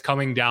messaging that's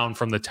coming down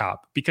from the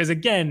top. Because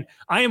again,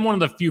 I am one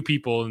of the few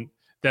people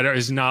that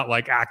is not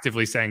like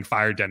actively saying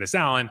fire Dennis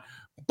Allen,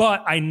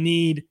 but I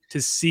need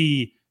to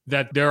see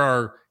that there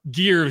are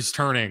gears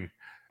turning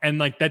and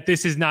like that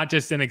this is not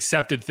just an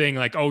accepted thing.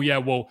 Like, oh yeah,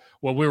 well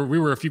we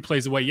were a few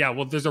plays away. Yeah,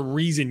 well there's a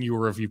reason you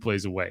were a few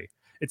plays away.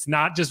 It's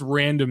not just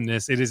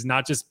randomness. It is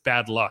not just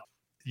bad luck.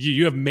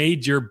 You have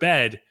made your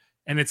bed,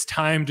 and it's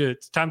time to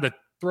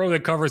throw the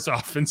covers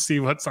off and see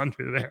what's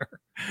under there.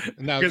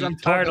 Now, because I'm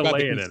tired of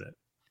laying in it.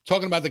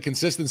 talking about the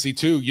consistency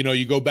too,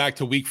 you go back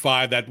to week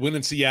 5, that win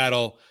in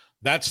Seattle,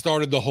 that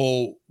started the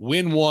whole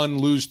win 1,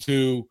 lose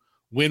 2,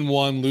 win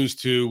 1, lose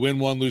 2, win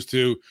 1, lose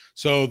 2.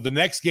 So the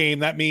next game,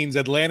 that means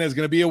Atlanta is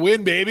going to be a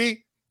win,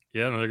 baby.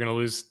 Yeah, and they're going to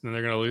lose. And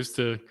they're going to lose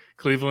to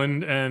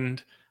Cleveland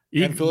and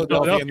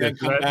Philadelphia, and then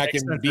come back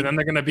and beat. And then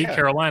they're going to beat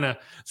Carolina.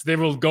 So they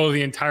will go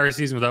the entire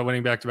season without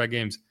winning back-to-back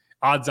games.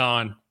 Odds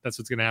on, that's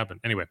what's going to happen.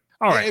 Anyway,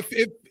 all right.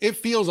 It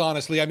feels,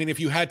 honestly, I mean, if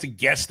you had to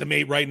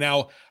guesstimate right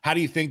now, how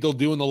do you think they'll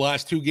do in the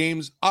last 2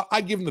 games?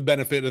 I'd give them the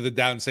benefit of the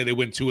doubt and say they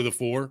win 2 of the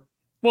 4.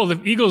 Well, the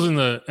Eagles and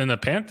the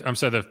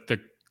the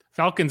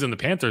Falcons and the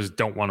Panthers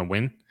don't want to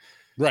win.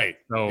 Right.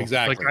 So,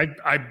 exactly.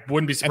 I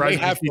wouldn't be surprised.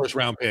 And they have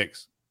first-round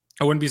picks.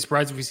 I wouldn't be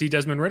surprised if we see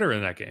Desmond Ridder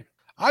in that game.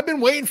 I've been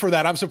waiting for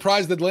that. I'm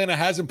surprised Atlanta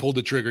hasn't pulled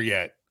the trigger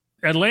yet.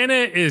 Atlanta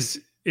is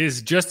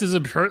just as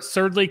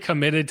absurdly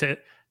committed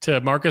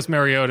to Marcus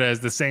Mariota as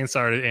the Saints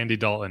are to Andy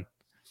Dalton.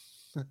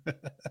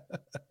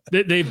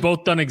 They've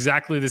both done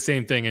exactly the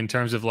same thing in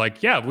terms of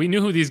we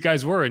knew who these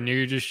guys were, and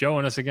you're just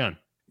showing us again.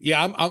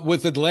 Yeah, I'm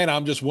with Atlanta.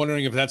 I'm just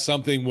wondering if that's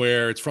something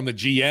where it's from the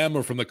GM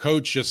or from the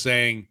coach just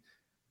saying,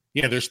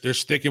 they're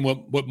sticking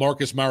with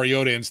Marcus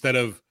Mariota instead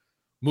of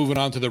moving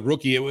on to the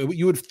rookie.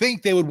 You would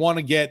think they would want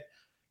to get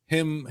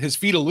his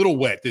feet a little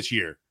wet this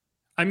year.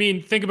 I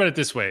mean, think about it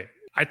this way.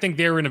 I think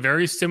they're in a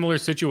very similar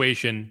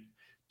situation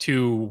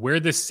to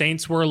where the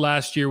Saints were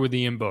last year with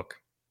Ian Book.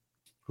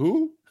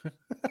 Who?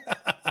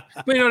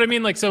 But you know what I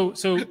mean? So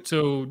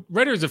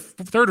Ridder's a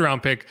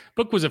 3rd-round pick.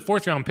 Book was a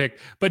 4th-round pick.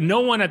 But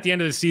no one at the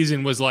end of the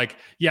season was like,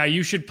 yeah,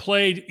 you should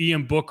play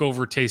Ian Book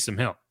over Taysom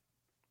Hill.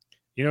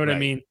 You know what I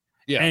mean?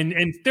 Yeah.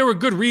 And there were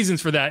good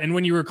reasons for that. And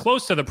when you were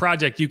close to the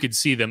project, you could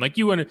see them.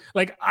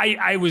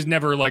 I was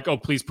never like, oh,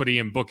 please put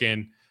Ian Book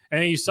in.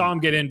 And you saw him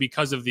get in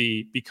because of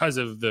the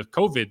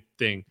COVID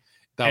thing.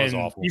 That was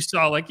awful. You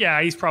saw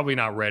he's probably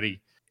not ready.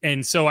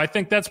 And so I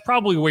think that's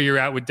probably where you're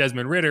at with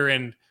Desmond Ridder.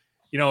 And,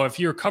 if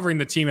you're covering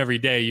the team every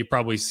day, you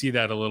probably see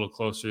that a little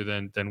closer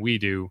than we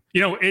do.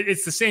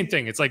 It's the same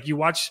thing. It's like you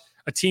watch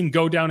a team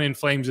go down in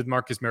flames with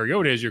Marcus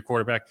Mariota as your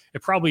quarterback.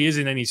 It probably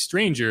isn't any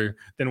stranger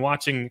than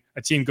watching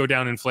a team go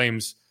down in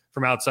flames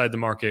from outside the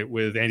market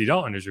with Andy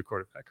Dalton as your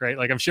quarterback, right?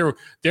 I'm sure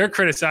they're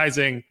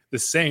criticizing the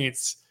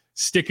Saints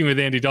sticking with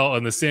Andy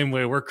Dalton the same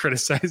way we're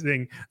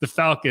criticizing the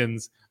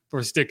Falcons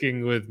for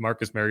sticking with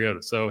Marcus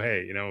Mariota. So,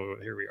 hey,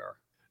 here we are.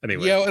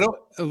 Anyway. Yeah,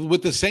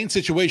 with the Saints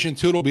situation,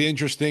 too, it'll be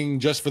interesting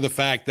just for the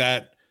fact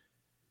that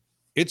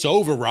it's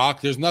over,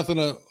 Rock. There's nothing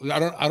I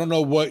don't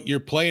know what you're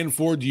playing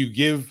for. Do you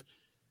give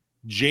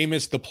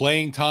Jameis the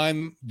playing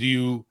time? Do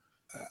you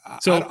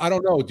I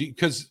don't know,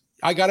 because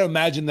I got to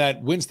imagine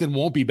that Winston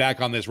won't be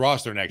back on this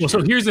roster next year.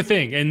 So here's the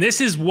thing, and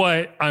this is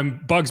what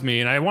bugs me,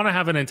 and I want to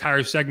have an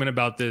entire segment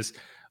about this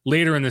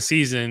later in the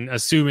season,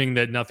 assuming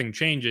that nothing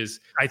changes.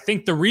 I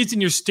think the reason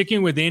you're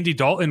sticking with Andy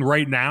Dalton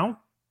right now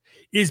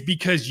is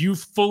because you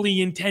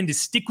fully intend to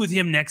stick with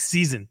him next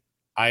season.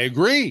 I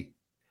agree.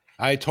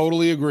 I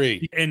totally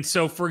agree. And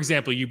so, for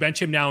example, you bench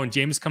him now and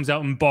James comes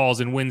out and balls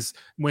and wins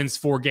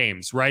 4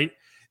 games, right?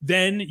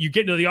 Then you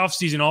get into the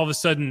offseason, all of a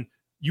sudden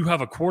you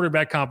have a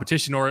quarterback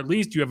competition, or at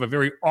least you have a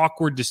very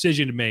awkward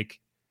decision to make.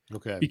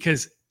 Okay.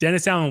 Because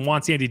Dennis Allen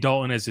wants Andy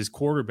Dalton as his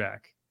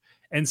quarterback.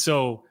 And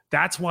so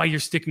that's why you're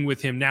sticking with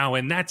him now.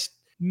 And that's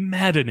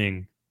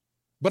maddening.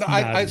 But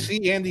I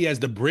see Andy as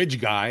the bridge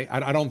guy.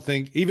 I don't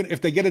think, even if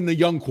they get in the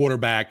young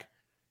quarterback,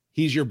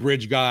 he's your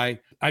bridge guy.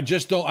 I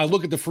just don't. I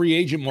look at the free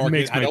agent market.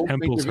 Makes my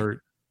temples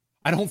hurt.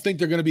 I don't think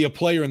they're going to be a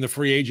player in the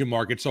free agent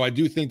market. So I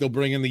do think they'll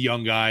bring in the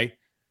young guy.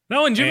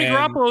 No, and Jimmy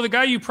Garoppolo, the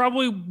guy you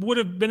probably would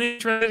have been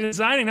interested in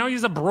signing, now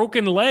he's a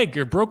broken leg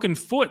or broken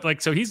foot.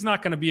 So he's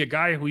not going to be a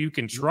guy who you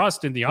can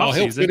trust in the offseason.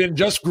 He'll fit in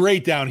just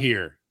great down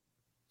here.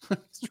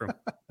 That's true.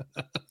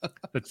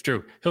 That's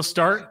true. He'll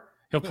start.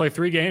 He'll play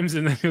 3 games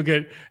and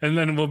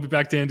then we'll be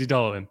back to Andy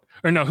Dalton.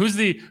 Or no, who's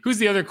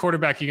the other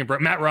quarterback you can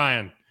bring? Matt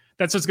Ryan.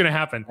 That's what's going to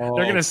happen. They're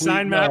going to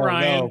sign Matt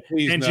Ryan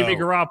and Jimmy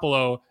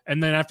Garoppolo.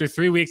 And then after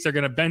 3 weeks, they're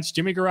going to bench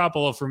Jimmy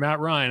Garoppolo for Matt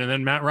Ryan. And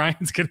then Matt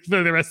Ryan's going to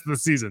play the rest of the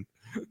season.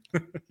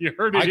 You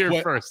heard it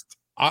here first.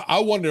 I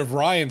wonder if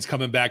Ryan's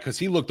coming back because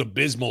he looked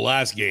abysmal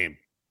last game.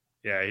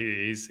 Yeah,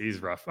 he's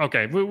rough.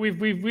 Okay,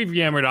 we've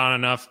yammered on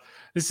enough.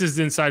 This is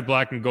Inside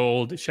Black and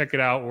Gold. Check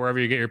it out wherever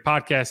you get your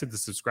podcast. Hit the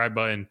subscribe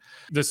button.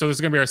 So this is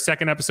going to be our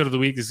second episode of the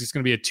week. This is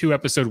going to be a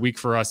 2-episode week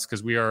for us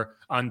because we are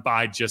on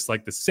bye just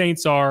like the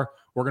Saints are.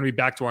 We're going to be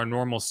back to our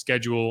normal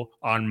schedule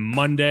on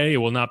Monday. It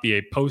will not be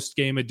a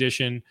post-game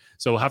edition,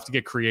 so we'll have to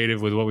get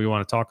creative with what we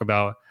want to talk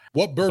about.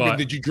 What bourbon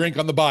did you drink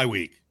on the bye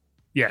week?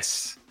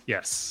 Yes.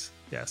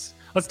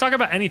 Let's talk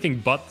about anything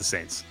but the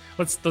Saints.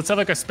 Let's have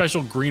like a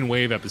special Green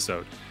Wave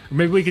episode. Or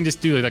maybe we can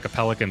just do like a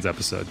Pelicans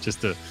episode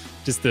just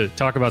to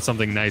talk about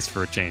something nice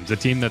for a change. A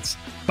team that's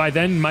by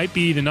then might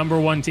be the number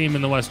 1 team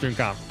in the Western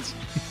Conference.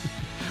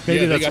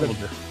 Maybe that's what we'll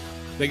do.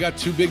 They got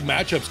 2 big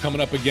matchups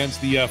coming up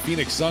against the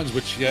Phoenix Suns,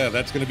 which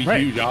that's going to be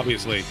huge,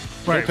 obviously.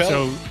 Right.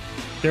 So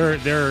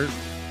they're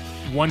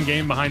 1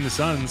 game behind the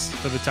Suns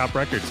for the top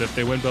record. So if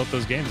they win both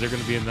those games, they're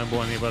going to be in number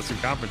 1 in the Western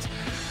Conference.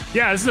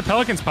 Yeah, this is a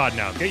Pelicans pod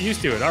now. Get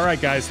used to it. All right,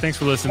 guys. Thanks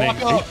for listening.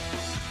 Flock out.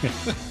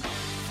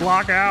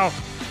 Flock out.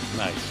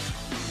 Nice.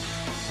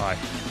 Bye.